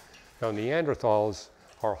capability. Now, Neanderthals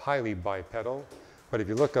are highly bipedal, but if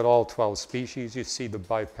you look at all 12 species, you see the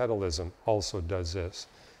bipedalism also does this.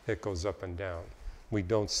 It goes up and down. We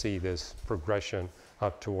don't see this progression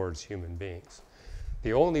up towards human beings.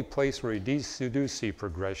 The only place where we do see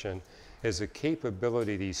progression is the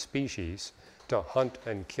capability of these species to hunt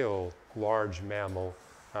and kill large mammal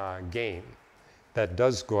game. That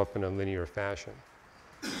does go up in a linear fashion.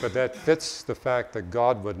 But that fits the fact that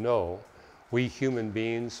God would know we human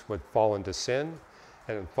beings would fall into sin,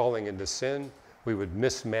 and in falling into sin, we would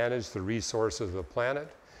mismanage the resources of the planet,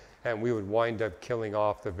 and we would wind up killing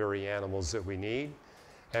off the very animals that we need.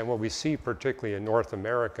 And what we see particularly in North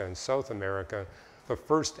America and South America, the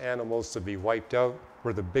first animals to be wiped out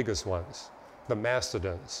were the biggest ones, the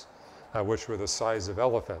mastodons, which were the size of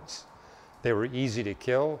elephants. They were easy to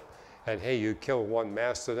kill, and hey, you kill one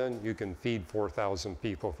mastodon, you can feed 4,000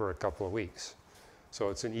 people for a couple of weeks. So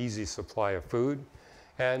it's an easy supply of food,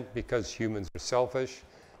 and because humans are selfish,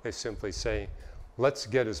 they simply say, let's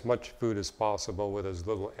get as much food as possible with as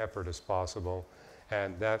little effort as possible,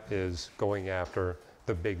 and that is going after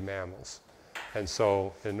the big mammals. And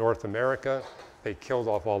so in North America, they killed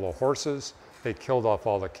off all the horses, they killed off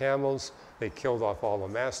all the camels, they killed off all the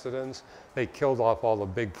mastodons, they killed off all the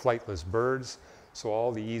big flightless birds, so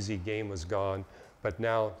all the easy game was gone, but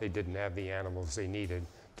now they didn't have the animals they needed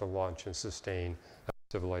to launch and sustain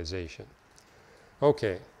civilization.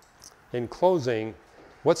 Okay, in closing,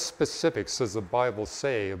 what specifics does the Bible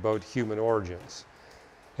say about human origins?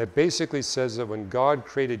 It basically says that when God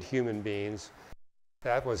created human beings,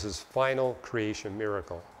 that was his final creation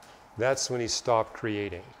miracle. That's when he stopped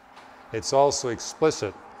creating. It's also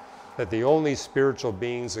explicit that the only spiritual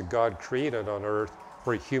beings that God created on earth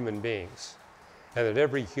were human beings, and that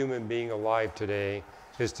every human being alive today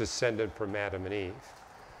is descended from Adam and Eve.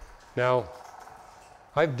 Now,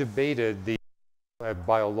 I've debated the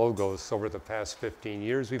biologos over the past 15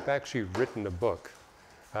 years. We've actually written a book.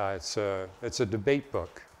 It's a debate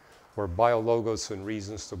book where biologos and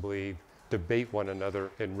reasons to believe debate one another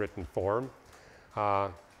in written form.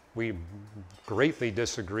 We greatly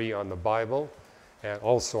disagree on the Bible and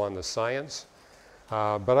also on the science.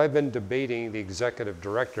 But I've been debating the executive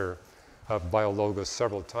director of Biologos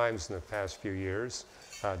several times in the past few years,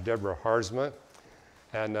 Deborah Harzma.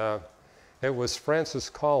 And it was Francis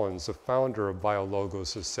Collins, the founder of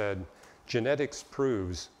Biologos, who said, genetics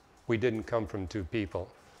proves we didn't come from two people.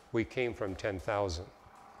 We came from 10,000.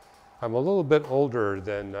 I'm a little bit older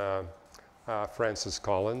than Francis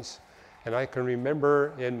Collins, and I can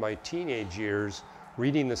remember in my teenage years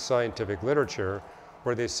reading the scientific literature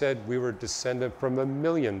where they said we were descended from 1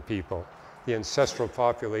 million people. The ancestral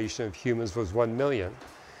population of humans was 1 million.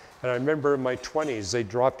 And I remember in my 20s, they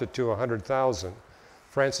dropped it to 100,000.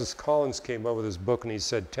 Francis Collins came up with his book and he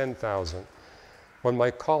said 10,000. When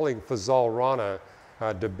my colleague Fazal Rana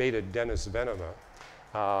debated Dennis Venema,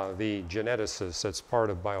 the geneticist that's part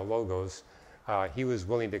of BioLogos, he was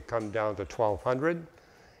willing to come down to 1,200.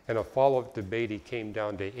 In a follow-up debate, he came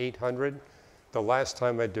down to 800. The last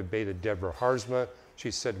time I debated Deborah Harzma,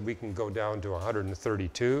 she said we can go down to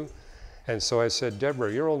 132. And so I said,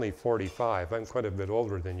 Deborah, you're only 45. I'm quite a bit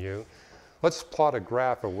older than you. Let's plot a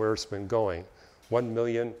graph of where it's been going. 1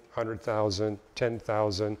 million, 100,000,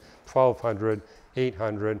 10,000, 1,200,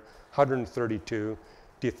 800, 132.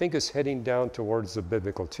 Do you think it's heading down towards the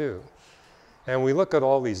biblical 2? And we look at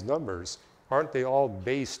all these numbers. Aren't they all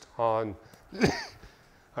based on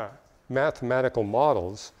mathematical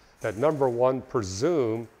models that, number one,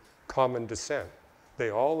 presume common descent?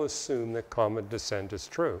 They all assume that common descent is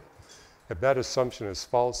true. If that assumption is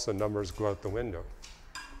false, the numbers go out the window.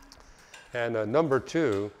 And number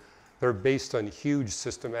two, they're based on huge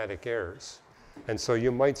systematic errors. And so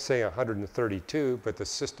you might say 132, but the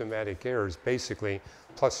systematic error is basically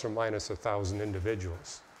plus or minus 1,000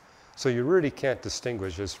 individuals. So you really can't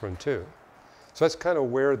distinguish this from 2. So that's kind of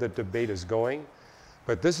where the debate is going.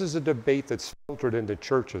 But this is a debate that's filtered into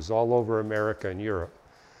churches all over America and Europe,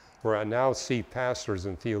 where I now see pastors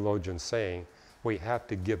and theologians saying, we have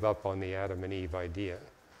to give up on the Adam and Eve idea.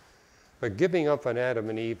 But giving up on Adam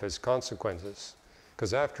and Eve has consequences.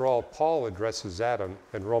 Because after all, Paul addresses Adam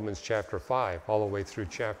in Romans chapter 5, all the way through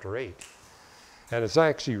chapter 8. And as I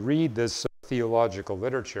actually read this theological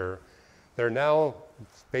literature, they're now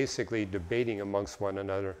basically debating amongst one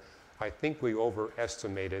another. I think we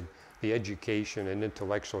overestimated the education and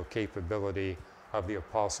intellectual capability of the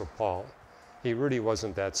Apostle Paul. He really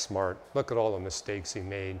wasn't that smart. Look at all the mistakes he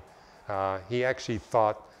made. He actually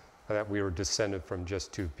thought that we were descended from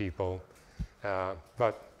just 2 people.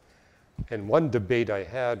 But in one debate I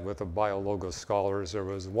had with the BioLogos scholars, there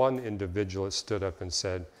was one individual that stood up and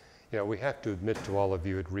said, you know, we have to admit to all of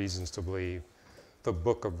you with reasons to believe the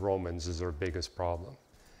book of Romans is our biggest problem.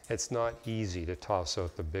 It's not easy to toss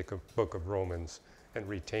out the book of Romans and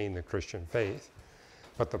retain the Christian faith.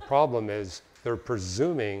 But the problem is they're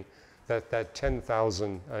presuming that that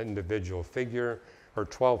 10,000 individual figure or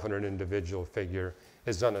 1,200 individual figure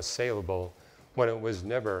is unassailable when it was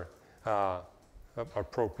never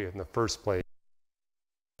appropriate in the first place.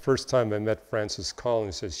 The first time I met Francis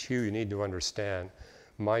Collins, he says, Hugh, you need to understand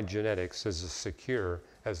my genetics is as secure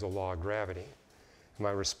as the law of gravity. And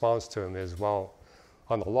my response to him is, well,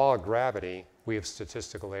 on the law of gravity, we have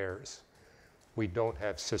statistical errors. We don't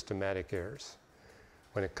have systematic errors.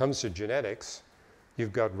 When it comes to genetics,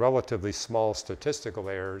 you've got relatively small statistical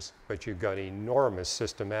errors, but you've got enormous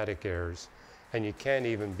systematic errors, and you can't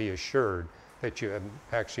even be assured that you have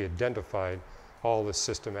actually identified all the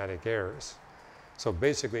systematic errors. So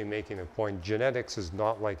basically making a point, genetics is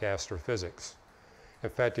not like astrophysics. In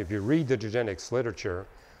fact, if you read the genetics literature,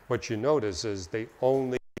 what you notice is they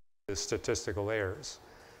only the statistical errors,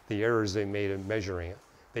 the errors they made in measuring it.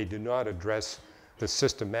 They do not address the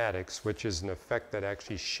systematics, which is an effect that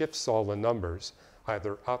actually shifts all the numbers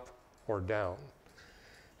either up or down.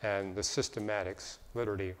 And the systematics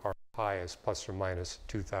literally are high as plus or minus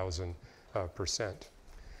 2,000%.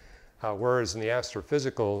 Whereas in the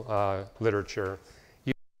astrophysical literature,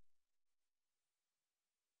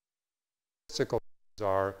 statistical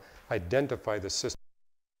are identify the system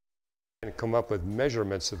and come up with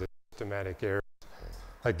measurements of the systematic errors.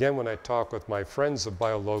 Again, when I talk with my friends of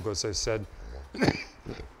BioLogos, I said,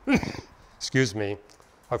 excuse me,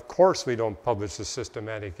 of course we don't publish the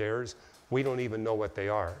systematic errors. We don't even know what they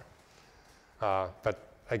are. But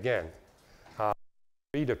again,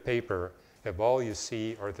 read a paper, if all you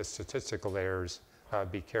see are the statistical errors,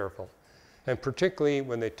 be careful. And particularly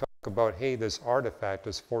when they talk about, hey, this artifact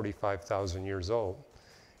is 45,000 years old.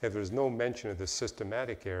 If there's no mention of the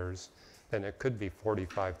systematic errors, then it could be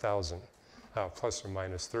 45,000, plus or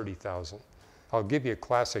minus 30,000. I'll give you a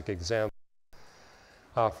classic example.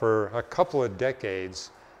 For a couple of decades,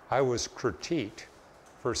 I was critiqued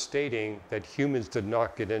for stating that humans did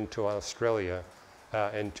not get into Australia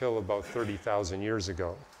until about 30,000 years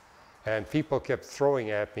ago. And people kept throwing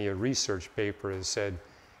at me a research paper that said,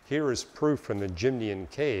 here is proof from the Jimnean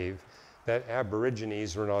cave that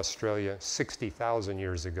Aborigines were in Australia 60,000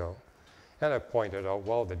 years ago. And I pointed out,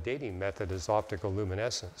 well, the dating method is optical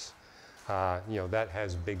luminescence. You know, that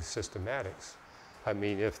has big systematics. I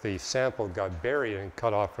mean, if the sample got buried and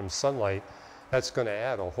cut off from sunlight, that's going to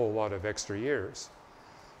add a whole lot of extra years.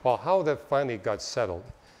 Well, how that finally got settled,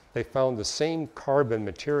 they found the same carbon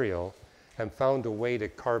material and found a way to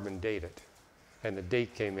carbon date it. And the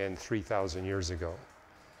date came in 3,000 years ago.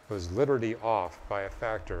 It was literally off by a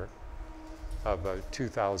factor of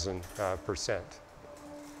 2,000%.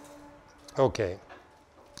 Okay,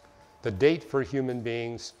 The date for human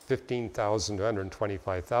beings, 15,000 to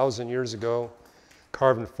 125,000 years ago.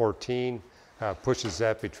 Carbon-14 pushes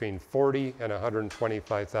that between 40 and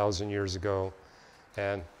 125,000 years ago.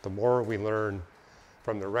 And the more we learn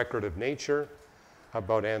from the record of nature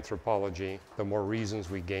about anthropology, the more reasons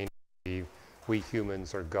we gain to believe we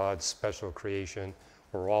humans are God's special creation.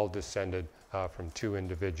 We're all descended from two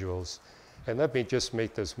individuals. And let me just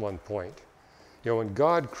make this one point. You know, when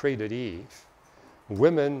God created Eve,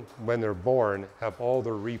 women, when they're born, have all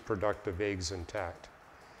their reproductive eggs intact.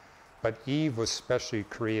 But Eve was specially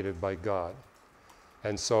created by God.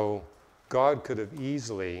 And so God could have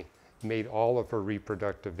easily made all of her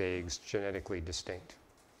reproductive eggs genetically distinct.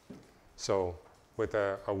 So with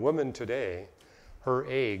a woman today, her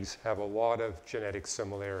eggs have a lot of genetic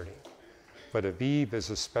similarity. But if Eve is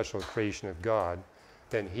a special creation of God,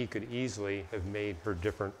 then he could easily have made her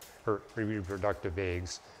reproductive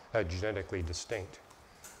eggs genetically distinct,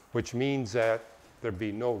 which means that there'd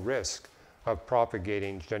be no risk of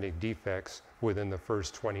propagating genetic defects within the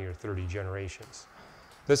first 20 or 30 generations.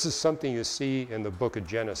 This is something you see in the book of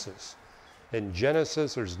Genesis. In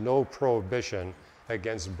Genesis, there's no prohibition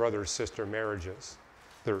against brother-sister marriages.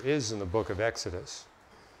 There is in the book of Exodus,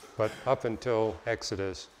 but up until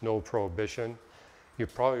Exodus, no prohibition. You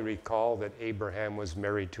probably recall that Abraham was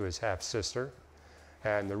married to his half-sister,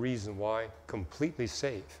 and the reason why, completely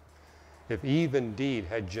safe. If Eve indeed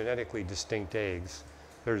had genetically distinct eggs,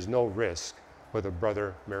 there's no risk with a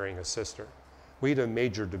brother marrying a sister. We had a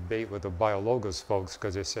major debate with the biologos folks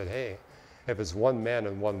because they said, hey, if it's one man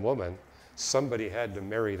and one woman, somebody had to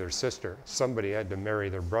marry their sister, somebody had to marry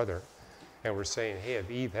their brother. And we're saying, hey, if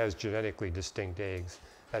Eve has genetically distinct eggs,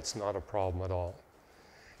 that's not a problem at all.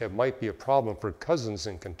 It might be a problem for cousins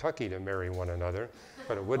in Kentucky to marry one another,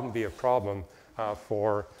 but it wouldn't be a problem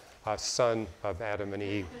for a son of Adam and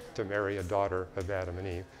Eve to marry a daughter of Adam and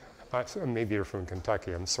Eve. Maybe you're from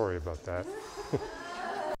Kentucky, I'm sorry about that.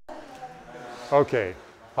 Okay,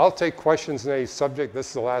 I'll take questions on any subject. This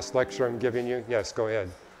is the last lecture I'm giving you. Yes, go ahead.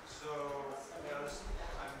 So, you know,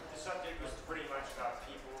 the subject was pretty much about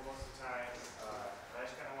people most of the time. I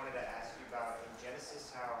just kind of wanted to ask you about, in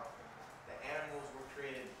Genesis, how the animals were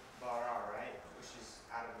created bara, right? Which is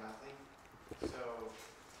out of nothing. So...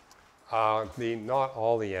 not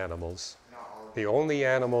all the animals. Not all of The them. only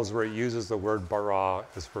animals where it uses the word bara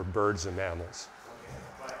is for birds and mammals. Okay,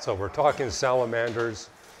 but So we're talking salamanders.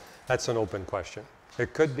 That's an open question.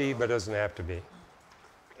 It could be, but it doesn't have to be.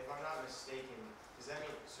 if I'm not mistaken, does that mean,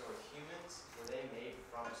 so humans, were they made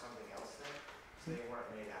from something else then? So they weren't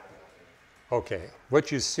made out of nothing? Okay,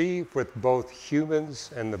 what you see with both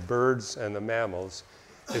humans and the birds and the mammals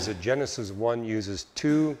is that Genesis 1 uses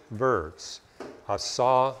two verbs,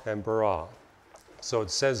 asa and bara. So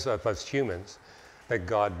it says of us humans that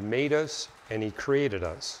God made us and he created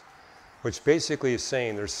us, which basically is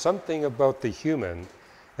saying there's something about the human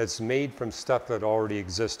that's made from stuff that already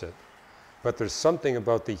existed, but there's something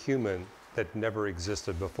about the human that never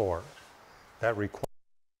existed before. That requires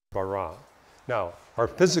bara. Now, our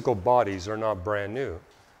physical bodies are not brand new.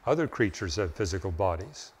 Other creatures have physical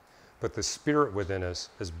bodies, but the spirit within us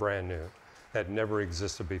is brand new. That never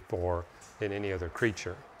existed before in any other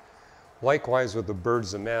creature. Likewise with the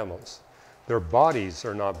birds and mammals. Their bodies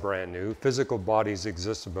are not brand new. Physical bodies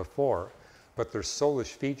existed before, but their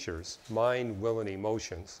soulish features, mind, will, and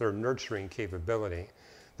emotions, their nurturing capability,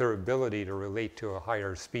 their ability to relate to a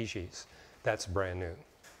higher species, that's brand new.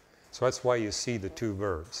 So that's why you see the two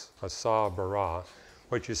verbs, asa, bara.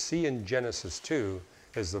 What you see in Genesis 2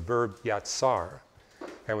 is the verb yatsar.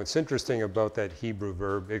 And what's interesting about that Hebrew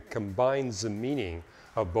verb, it combines the meaning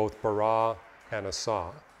of both bara and asa.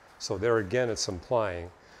 So there again, it's implying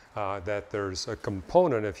that there's a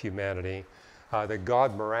component of humanity that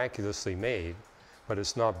God miraculously made, but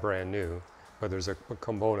it's not brand new, but there's a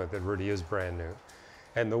component that really is brand new.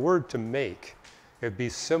 And the word to make, it'd be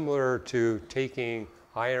similar to taking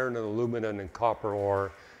iron and aluminum and copper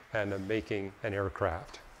ore and making an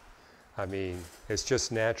aircraft. I mean, it's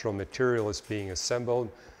just natural material that's being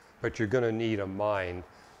assembled, but you're going to need a mind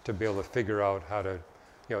to be able to figure out how to,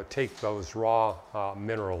 you know, take those raw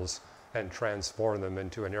minerals and transform them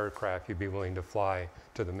into an aircraft you'd be willing to fly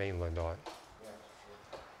to the mainland on. Yeah,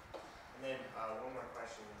 sure. And then one more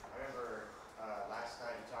question. I remember last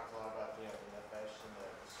night you talked a lot about, you know, the nefesh and the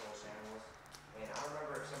soulish animals. And I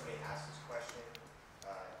remember somebody asked this question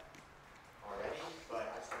already,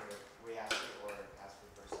 but I just wanted to re-ask it or ask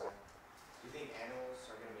it the first time. Do you think animals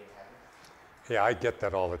are going to be in heaven? Yeah, I get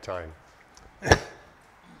that all the time.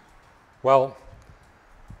 Well,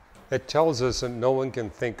 it tells us that no one can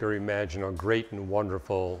think or imagine how great and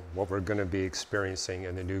wonderful what we're going to be experiencing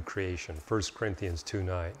in the new creation. 1 Corinthians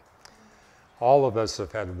 2:9. all of us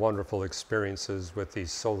have had wonderful experiences with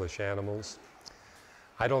these soulish animals.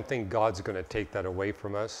 I don't think God's going to take that away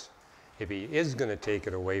from us. If he is going to take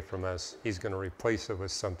it away from us, he's going to replace it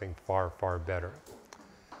with something far, far better.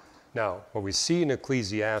 Now, what we see in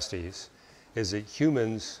Ecclesiastes is that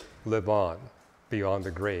humans live on beyond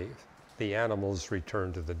the grave. The animals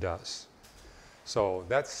return to the dust. So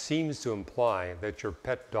that seems to imply that your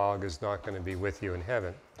pet dog is not going to be with you in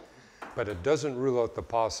heaven. But it doesn't rule out the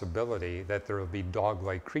possibility that there will be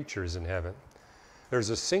dog-like creatures in heaven. There's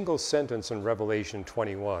a single sentence in Revelation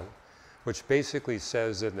 21, which basically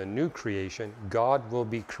says that in the new creation, God will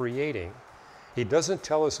be creating. He doesn't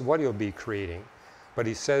tell us what he'll be creating, but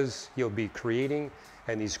he says he'll be creating,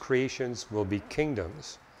 and these creations will be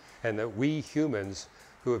kingdoms, and that we humans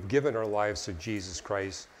who have given our lives to Jesus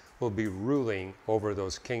Christ will be ruling over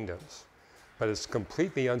those kingdoms. But it's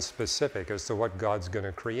completely unspecific as to what God's going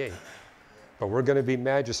to create. But we're going to be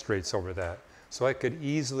magistrates over that. So I could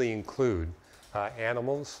easily include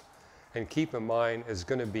animals, and keep in mind it's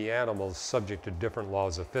going to be animals subject to different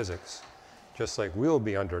laws of physics, just like we'll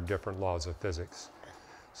be under different laws of physics.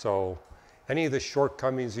 So any of the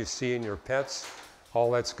shortcomings you see in your pets,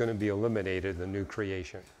 all that's going to be eliminated in the new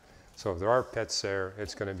creation. So if there are pets there,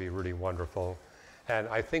 it's going to be really wonderful. And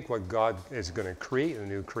I think what God is going to create in the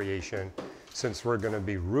new creation, since we're going to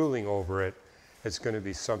be ruling over it, it's going to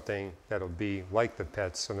be something that'll be like the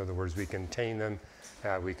pets. In other words, we can tame them,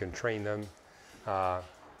 we can train them,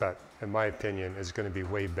 but in my opinion, it's going to be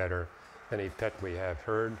way better than a pet we have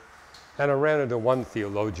heard. And I ran into one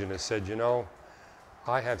theologian who said, you know,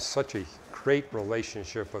 I have such a great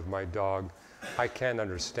relationship with my dog. I can't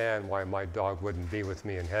understand why my dog wouldn't be with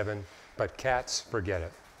me in heaven, but cats, forget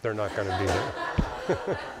it. They're not going to be there.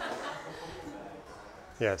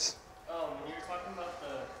 Yes. When you were talking about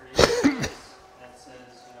the creation that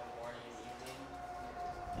says, morning and evening,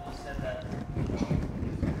 and you said that, he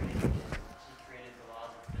created the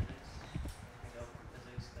laws of physics. We know from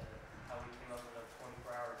physics that how we came up with a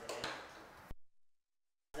 24-hour day.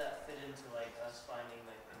 How does that fit into us finding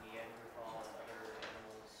the Neanderthal and other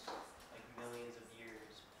animals millions of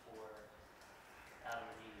years before Adam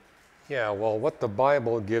and Eve? Yeah, well, what the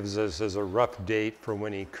Bible gives us is a rough date for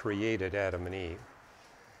when he created Adam and Eve.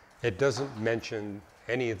 It doesn't mention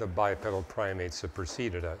any of the bipedal primates that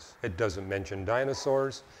preceded us. It doesn't mention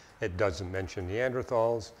dinosaurs. It doesn't mention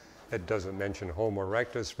Neanderthals. It doesn't mention Homo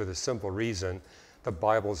erectus, for the simple reason the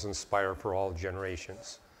Bible is inspired for all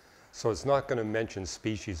generations. So it's not going to mention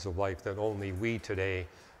species of life that only we today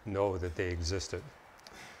know that they existed.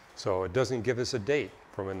 So it doesn't give us a date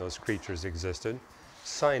from when those creatures existed.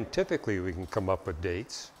 Scientifically, we can come up with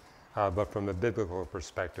dates, but from a biblical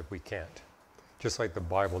perspective, we can't. Just like the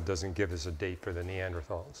Bible doesn't give us a date for the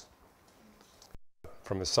Neanderthals.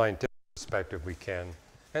 From a scientific perspective, we can.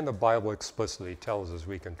 And the Bible explicitly tells us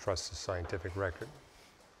we can trust the scientific record.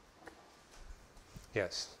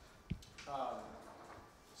 Yes? So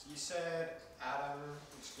you said Adam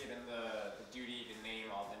was given the duty to name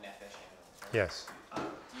all the Nephish animals, right? Yes. Do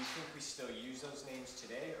you think we still use those names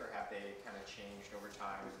today, or have they kind of changed over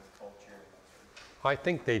time in the culture? I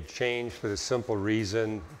think they've changed for the simple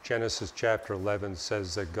reason Genesis chapter 11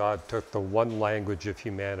 says that God took the one language of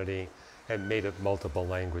humanity and made it multiple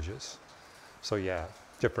languages. So yeah,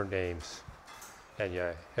 different names. And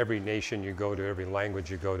yeah, every nation you go to, every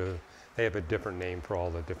language you go to, they have a different name for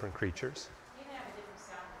all the different creatures. Even have a different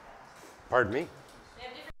sound effects. Pardon me? They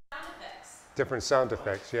have different sound effects. Different sound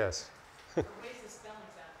effects, yes. Or ways of spelling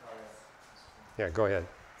sound effects. Yeah, go ahead.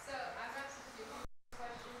 So I've got some different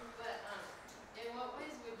questions, but in what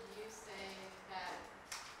ways would you say that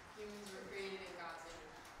humans were created in God's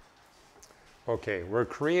image? Okay, we're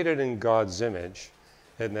created in God's image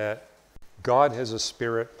in that God has a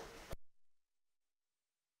spirit,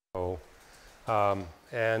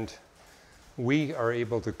 and we are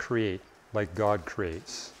able to create like God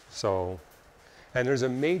creates. So, and there's a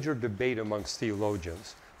major debate amongst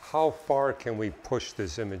theologians. How far can we push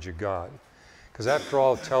this image of God? Because after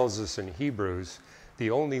all, it tells us in Hebrews, the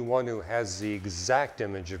only one who has the exact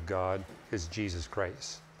image of God is Jesus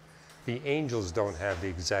Christ. The angels don't have the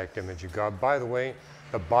exact image of God. By the way,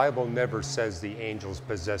 the Bible never says the angels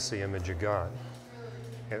possess the image of God.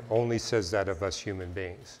 It only says that of us human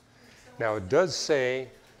beings. Now, it does say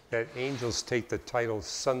that angels take the title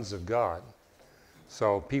sons of God.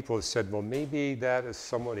 So people have said, well, maybe that is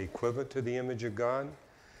somewhat equivalent to the image of God,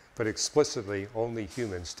 but explicitly only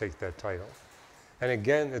humans take that title. And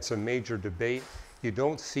again, it's a major debate. You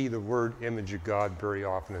don't see the word image of God very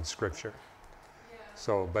often in Scripture.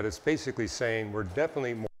 So, but it's basically saying we're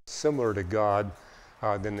definitely more similar to God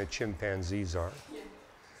than the chimpanzees are.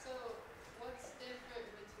 So what's different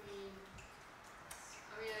between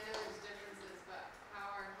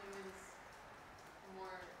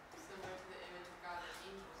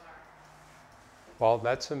Well,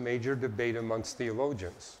 that's a major debate amongst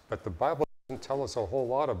theologians, but the Bible doesn't tell us a whole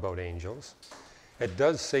lot about angels. It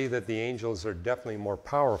does say that the angels are definitely more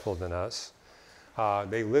powerful than us.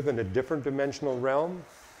 They live in a different dimensional realm.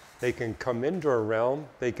 They can come into our realm.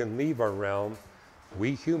 They can leave our realm.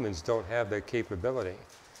 We humans don't have that capability.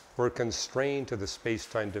 We're constrained to the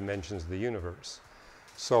space-time dimensions of the universe.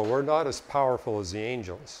 So we're not as powerful as the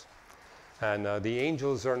angels. And the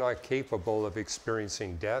angels are not capable of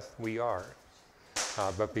experiencing death. We are.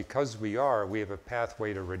 But because we are, we have a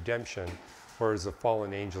pathway to redemption, whereas the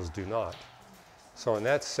fallen angels do not. So in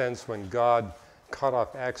that sense, when God cut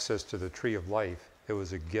off access to the tree of life, it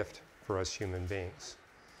was a gift for us human beings.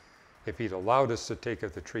 If he'd allowed us to take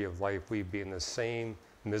of the tree of life, we'd be in the same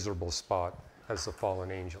miserable spot as the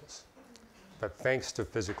fallen angels. But thanks to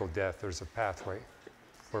physical death, there's a pathway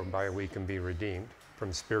whereby we can be redeemed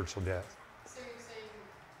from spiritual death. So you're saying,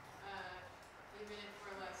 even if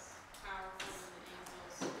we're less powerful than the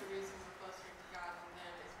angels, the reason we're closer to God than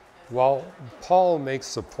them is because... Well, Paul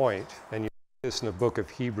makes the point, and you see this in the book of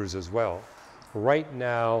Hebrews as well. Right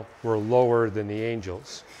now, we're lower than the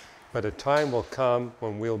angels, but a time will come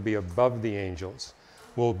when we'll be above the angels.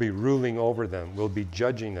 We'll be ruling over them. We'll be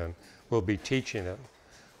judging them. We'll be teaching them.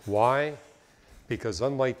 Why? Because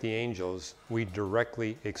unlike the angels, we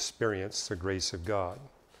directly experience the grace of God.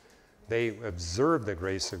 They observe the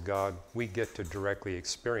grace of God. We get to directly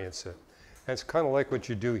experience it. And it's kind of like what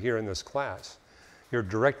you do here in this class. Your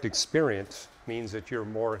direct experience means that you're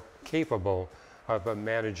more capable of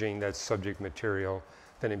managing that subject material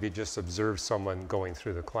than if you just observe someone going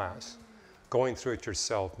through the class. Going through it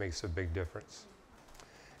yourself makes a big difference.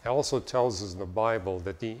 It also tells us in the Bible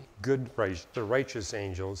that the righteous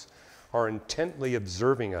angels are intently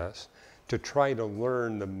observing us to try to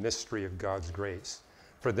learn the mystery of God's grace.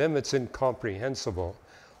 For them, it's incomprehensible.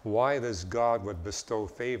 Why does God would bestow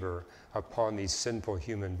favor upon these sinful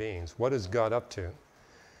human beings? What is God up to?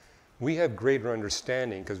 We have greater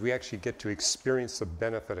understanding because we actually get to experience the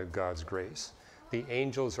benefit of God's grace. The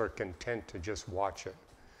angels are content to just watch it.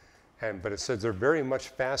 But it says they're very much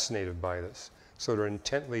fascinated by this. So they're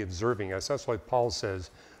intently observing us. That's why Paul says,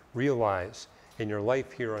 realize in your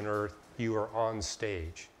life here on earth, you are on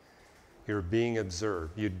stage. You're being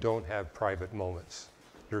observed. You don't have private moments.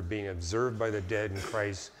 You're being observed by the dead in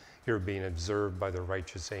Christ. You're being observed by the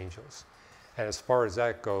righteous angels. And as far as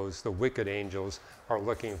that goes, the wicked angels are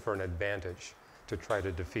looking for an advantage to try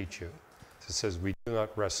to defeat you. So it says, we do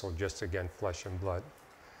not wrestle just against flesh and blood.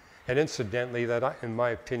 And incidentally, that, in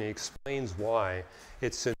my opinion, explains why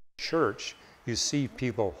it's in church you see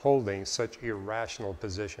people holding such irrational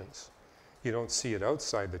positions. You don't see it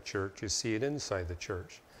outside the church, you see it inside the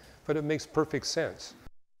church. But it makes perfect sense.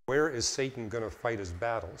 Where is Satan going to fight his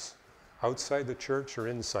battles? Outside the church or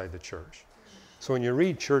inside the church? So when you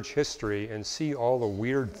read church history and see all the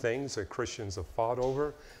weird things that Christians have fought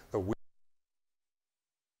over,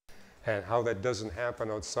 and how that doesn't happen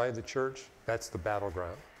outside the church, that's the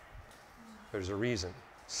battleground. There's a reason.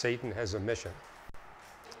 Satan has a mission.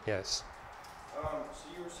 Yes? So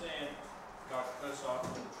you were saying God cut us off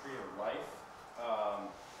from the tree of life,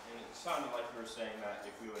 and it sounded like you were saying that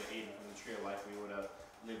if we would have eaten from the tree of life, we would have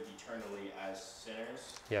lived eternally as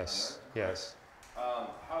sinners. Yes, yes.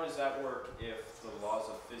 How does that work if the laws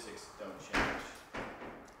of physics don't change?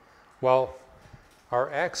 Well,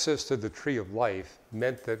 our access to the tree of life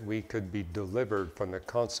meant that we could be delivered from the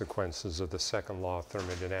consequences of the second law of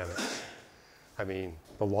thermodynamics. I mean,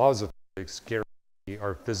 the laws of physics guarantee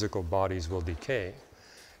our physical bodies will decay.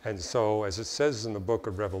 And so, as it says in the book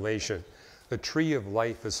of Revelation, the tree of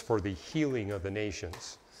life is for the healing of the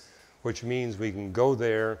nations, which means we can go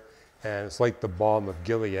there, and it's like the balm of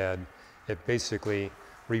Gilead. It basically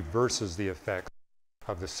reverses the effects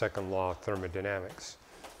of the second law of thermodynamics.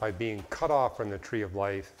 By being cut off from the tree of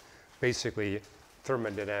life, basically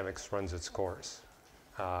thermodynamics runs its course.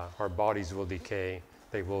 Our bodies will decay,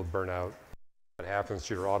 they will burn out. What happens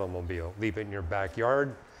to your automobile? Leave it in your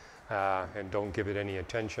backyard and don't give it any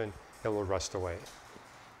attention, it will rust away.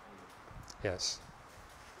 Yes?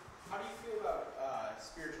 How do you feel about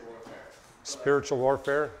spiritual warfare? Spiritual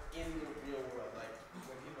warfare? In the real world, like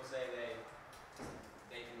when people say they've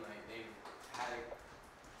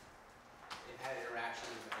had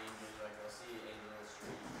interactions with angels, like they'll see angels in the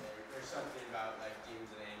street. There's something about like demons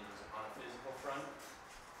and angels on a physical front.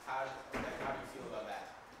 How do you feel about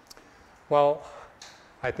that? Well,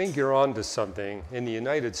 I think you're on to something. In the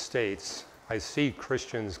United States, I see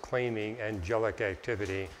Christians claiming angelic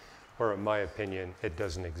activity, where in my opinion, it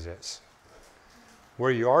doesn't exist.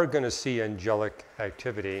 Where you are going to see angelic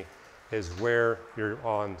activity is where you're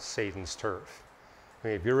on Satan's turf. I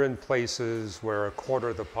mean, if you're in places where a quarter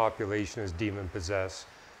of the population is demon-possessed,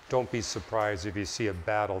 don't be surprised if you see a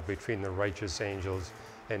battle between the righteous angels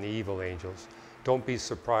and the evil angels. Don't be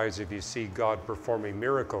surprised if you see God performing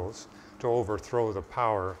miracles to overthrow the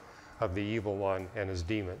power of the evil one and his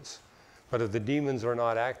demons. But if the demons are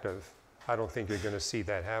not active, I don't think you're going to see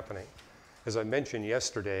that happening. As I mentioned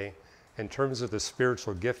yesterday, in terms of the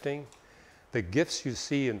spiritual gifting, the gifts you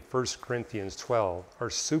see in 1 Corinthians 12 are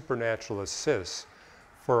supernatural assists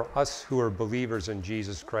for us who are believers in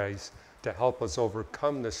Jesus Christ to help us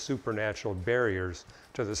overcome the supernatural barriers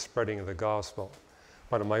to the spreading of the gospel.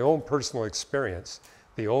 But in my own personal experience,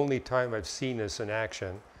 the only time I've seen this in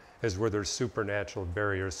action is where there's supernatural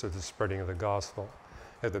barriers to the spreading of the gospel.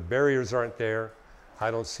 If the barriers aren't there,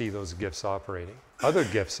 I don't see those gifts operating. Other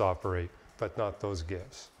gifts operate, but not those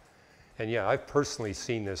gifts. And yeah, I've personally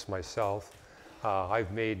seen this myself.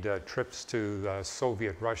 I've made trips to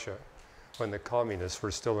Soviet Russia when the communists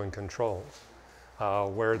were still in control,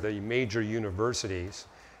 where the major universities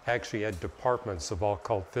actually had departments of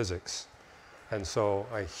occult physics. And so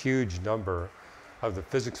a huge number of the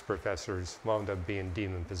physics professors wound up being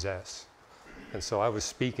demon-possessed. And so I was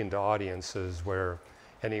speaking to audiences where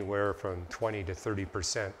anywhere from 20 to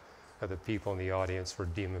 30% of the people in the audience were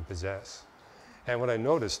demon-possessed. And what I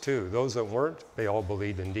noticed too, those that weren't, they all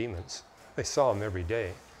believed in demons. They saw them every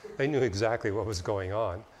day. They knew exactly what was going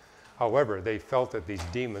on. However, they felt that these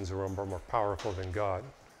demons were more powerful than God.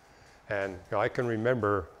 And I can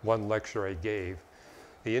remember one lecture I gave.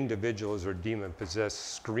 The individuals who are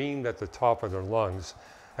demon-possessed screamed at the top of their lungs,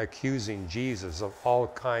 accusing Jesus of all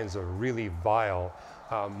kinds of really vile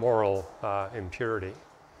moral impurity,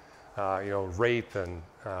 rape and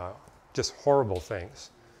just horrible things.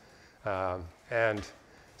 And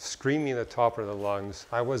screaming at the top of the lungs,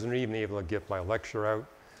 I wasn't even able to get my lecture out.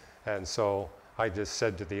 And so I just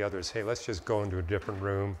said to the others, hey, let's just go into a different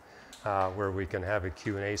room where we can have a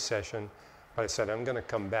Q&A session. But I said, I'm going to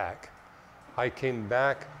come back. I came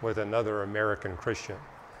back with another American Christian.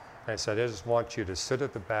 And I said, I just want you to sit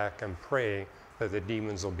at the back and pray that the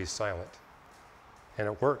demons will be silent. And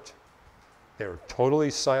it worked. They were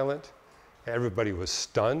totally silent. Everybody was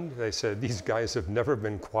stunned. They said, these guys have never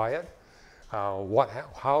been quiet.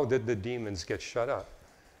 How did the demons get shut up?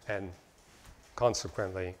 And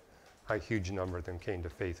consequently, a huge number of them came to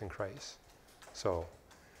faith in Christ. So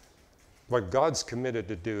what God's committed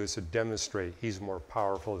to do is to demonstrate he's more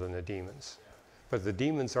powerful than the demons. But if the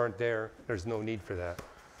demons aren't there, there's no need for that.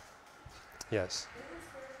 Yes?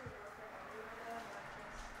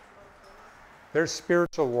 There's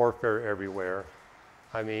spiritual warfare everywhere.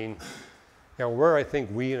 I mean, where I think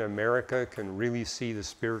we in America can really see the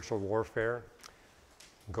spiritual warfare,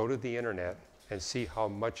 go to the internet and see how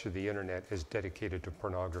much of the internet is dedicated to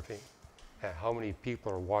pornography and how many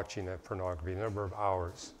people are watching that pornography, the number of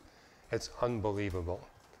hours. It's unbelievable.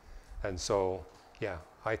 And so, yeah,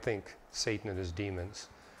 I think Satan and his demons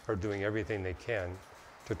are doing everything they can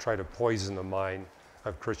to try to poison the mind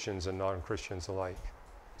of Christians and non-Christians alike.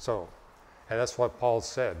 So, and that's what Paul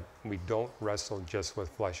said, we don't wrestle just with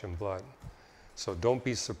flesh and blood. So don't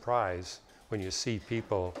be surprised when you see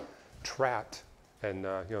people trapped in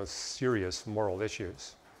serious moral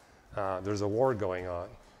issues. There's a war going on.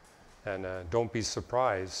 And don't be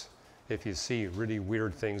surprised if you see really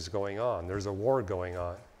weird things going on. There's a war going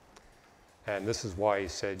on. And this is why he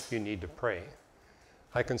said you need to pray.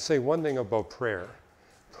 I can say one thing about prayer.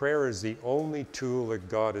 Prayer is the only tool that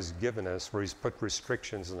God has given us where he's put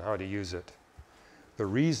restrictions on how to use it. The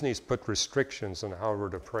reason he's put restrictions on how we're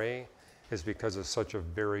to pray is because it's such a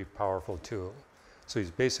very powerful tool. So he's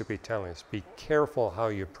basically telling us, be careful how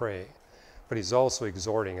you pray. But he's also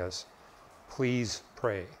exhorting us, please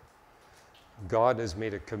pray. God has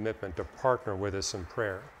made a commitment to partner with us in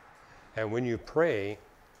prayer. And when you pray,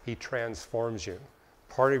 he transforms you.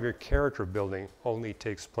 Part of your character building only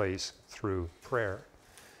takes place through prayer.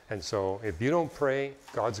 And so if you don't pray,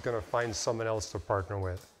 God's going to find someone else to partner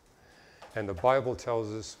with. And the Bible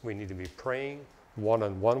tells us we need to be praying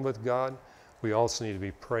one-on-one with God. We also need to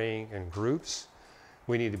be praying in groups.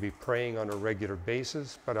 We need to be praying on a regular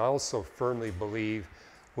basis. But I also firmly believe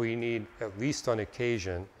we need, at least on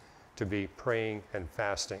occasion, to be praying and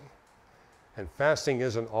fasting. And fasting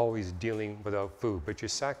isn't always dealing without food, but you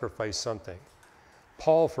sacrifice something.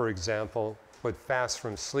 Paul, for example, would fast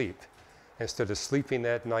from sleep. Instead of sleeping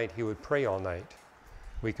that night, he would pray all night.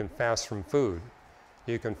 We can fast from food.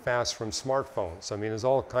 You can fast from smartphones. I mean, there's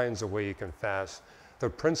all kinds of ways you can fast. The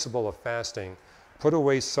principle of fasting, put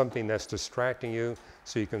away something that's distracting you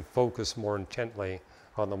so you can focus more intently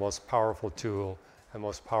on the most powerful tool and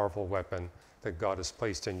most powerful weapon that God has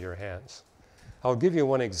placed in your hands. I'll give you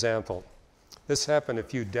one example. This happened a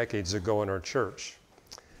few decades ago in our church.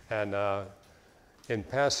 And in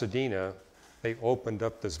Pasadena, they opened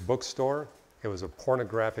up this bookstore. It was a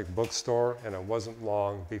pornographic bookstore, and it wasn't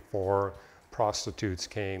long before prostitutes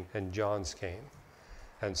came and Johns came.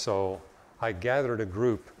 And so I gathered a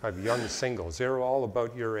group of young singles. They were all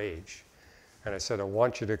about your age. And I said, I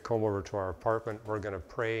want you to come over to our apartment. We're going to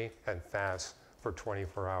pray and fast for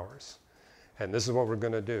 24 hours. And this is what we're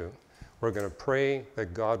going to do. We're going to pray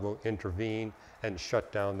that God will intervene and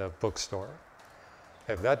shut down that bookstore.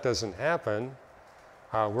 If that doesn't happen,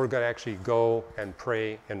 we're going to actually go and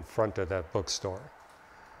pray in front of that bookstore.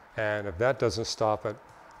 And if that doesn't stop it,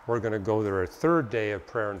 we're going to go there a third day of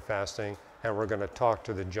prayer and fasting, and we're going to talk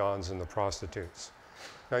to the Johns and the prostitutes.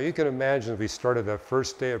 Now you can imagine if we started that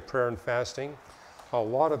first day of prayer and fasting, a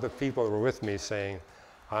lot of the people that were with me saying,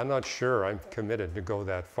 I'm not sure I'm committed to go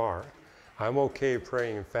that far. I'm okay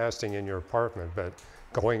praying and fasting in your apartment, but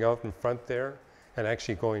going out in front there and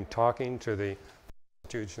actually going talking to the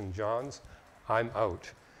prostitutes and Johns, I'm out.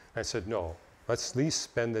 I said, no, let's at least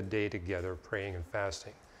spend the day together praying and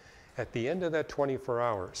fasting. At the end of that 24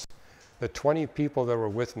 hours, the 20 people that were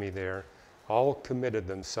with me there all committed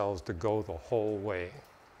themselves to go the whole way.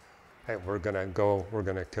 And we're going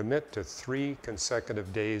to commit to 3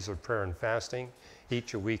 consecutive days of prayer and fasting,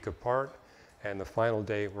 each a week apart. And the final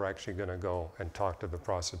day, we're actually going to go and talk to the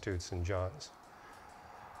prostitutes and Johns.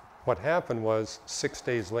 What happened was 6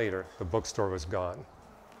 days later, the bookstore was gone.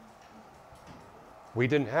 We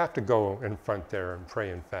didn't have to go in front there and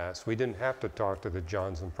pray and fast. We didn't have to talk to the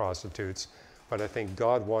Johns and prostitutes. But I think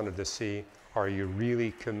God wanted to see, are you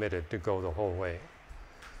really committed to go the whole way?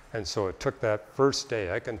 And so it took that first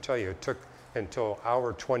day. I can tell you, it took until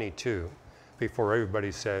hour 22 before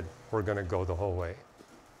everybody said, we're going to go the whole way.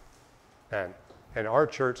 And in our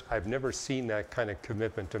church, I've never seen that kind of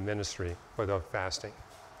commitment to ministry without fasting.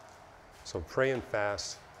 So pray and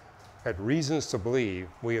fast. Had reasons to believe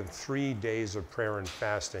we have 3 days of prayer and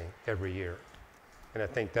fasting every year. And I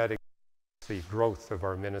think that is the growth of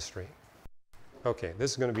our ministry. Okay,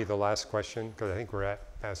 this is going to be the last question because I think we're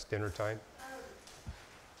past dinner time.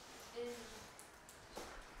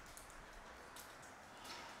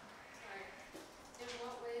 In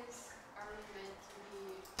what ways are we meant to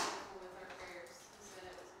be careful with our prayers? You said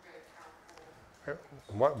it was very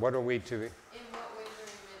powerful. What are we to? In what ways are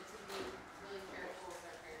we meant to be really careful with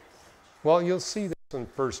our prayers? Well, you'll see this in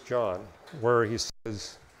 1 John, where he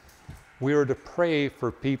says, we are to pray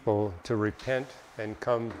for people to repent and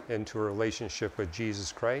come into a relationship with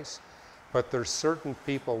Jesus Christ, but there's certain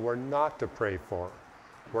people we're not to pray for.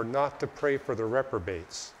 We're not to pray for the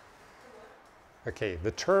reprobates. Okay,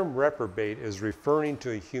 the term reprobate is referring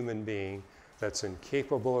to a human being that's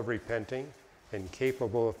incapable of repenting,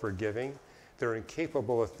 incapable of forgiving. They're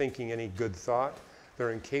incapable of thinking any good thought.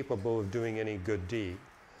 They're incapable of doing any good deed.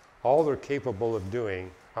 All they're capable of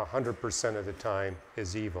doing 100% of the time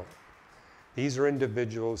is evil. These are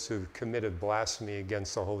individuals who've committed blasphemy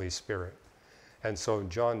against the Holy Spirit. And so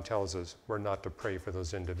John tells us we're not to pray for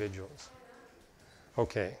those individuals.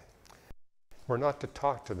 Okay, we're not to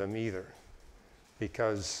talk to them either.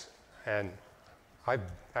 Because, and I've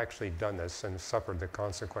actually done this and suffered the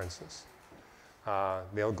consequences.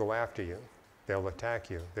 They'll go after you. They'll attack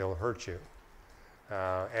you. They'll hurt you.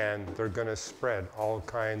 And they're going to spread all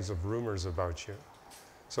kinds of rumors about you.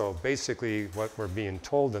 So basically what we're being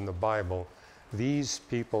told in the Bible, these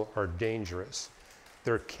people are dangerous.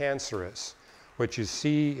 They're cancerous. What you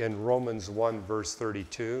see in Romans 1 verse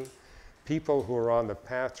 32, people who are on the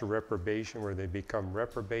path to reprobation where they become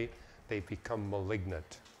reprobate, they become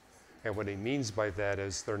malignant. And what he means by that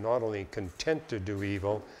is they're not only content to do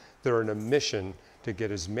evil, they're on a mission to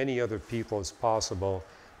get as many other people as possible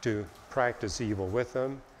to practice evil with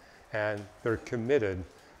them, and they're committed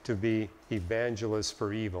to be evangelists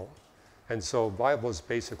for evil. And so the Bible is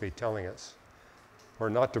basically telling us, we're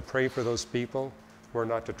not to pray for those people, we're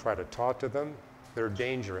not to try to talk to them, they're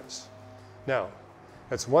dangerous. Now,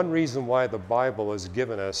 that's one reason why the Bible has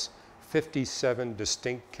given us 57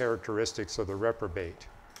 distinct characteristics of the reprobate.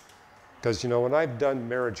 Because, you know, when I've done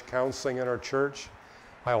marriage counseling in our church,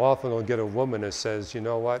 I often will get a woman that says, you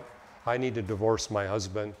know what, I need to divorce my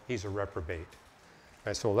husband, he's a reprobate.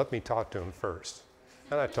 I said, well, let me talk to him first.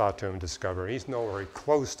 And I talked to him and discovered he's nowhere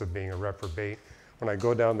close to being a reprobate. When I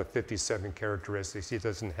go down the 57 characteristics, he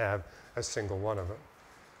doesn't have a single one of them.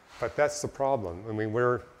 But that's the problem. I mean,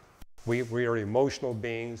 we are emotional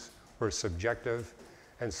beings, we're subjective,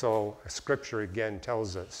 and so Scripture again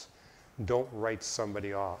tells us, don't write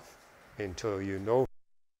somebody off until you know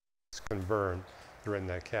it's confirmed they're in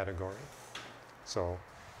that category. So,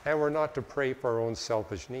 and we're not to pray for our own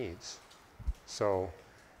selfish needs. So,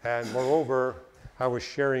 And moreover, I was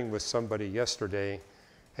sharing with somebody yesterday,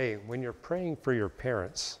 hey, when you're praying for your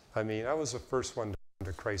parents, I mean, I was the first one to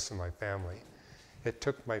come to Christ in my family. It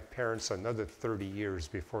took my parents another 30 years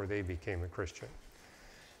before they became a Christian.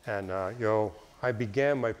 And, you know, I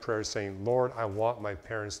began my prayer saying, Lord, I want my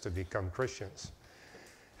parents to become Christians.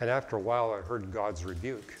 And after a while, I heard God's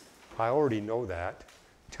rebuke. I already know that.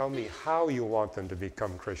 Tell me how you want them to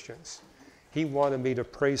become Christians. He wanted me to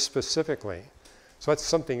pray specifically. So that's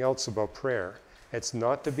something else about prayer. It's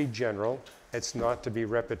not to be general. It's not to be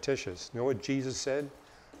repetitious. You know what Jesus said?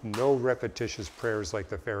 No repetitious prayers like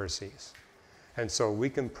the Pharisees. And so we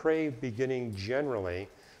can pray beginning generally,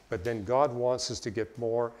 but then God wants us to get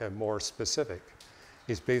more and more specific.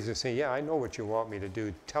 He's basically saying, yeah, I know what you want me to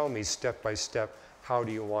do. Tell me step by step, how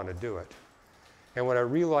do you want to do it? And what I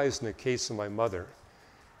realized in the case of my mother,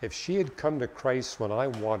 if she had come to Christ when I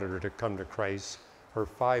wanted her to come to Christ, her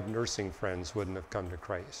 5 nursing friends wouldn't have come to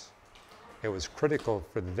Christ. It was critical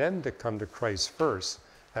for them to come to Christ first,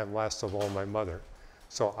 and last of all, my mother.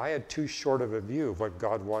 So I had too short of a view of what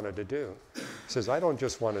God wanted to do. He says, I don't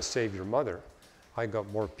just want to save your mother. I got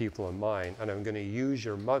more people in mind, and I'm going to use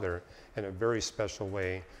your mother in a very special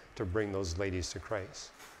way to bring those ladies to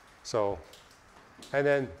Christ. So, and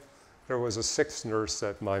then there was a 6th nurse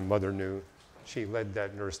that my mother knew. She led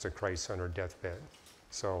that nurse to Christ on her deathbed.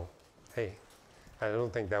 So, hey, I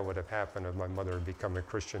don't think that would have happened if my mother had become a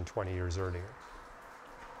Christian 20 years earlier.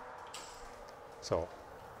 So,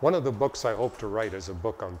 one of the books I hope to write is a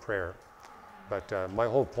book on prayer. But my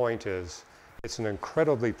whole point is, it's an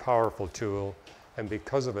incredibly powerful tool, and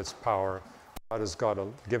because of its power, God has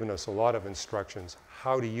given us a lot of instructions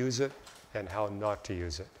how to use it and how not to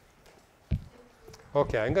use it.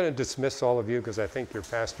 Okay, I'm going to dismiss all of you because I think you're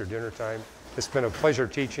past your dinner time. It's been a pleasure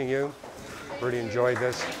teaching you. Really enjoyed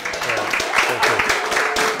this. Thank you.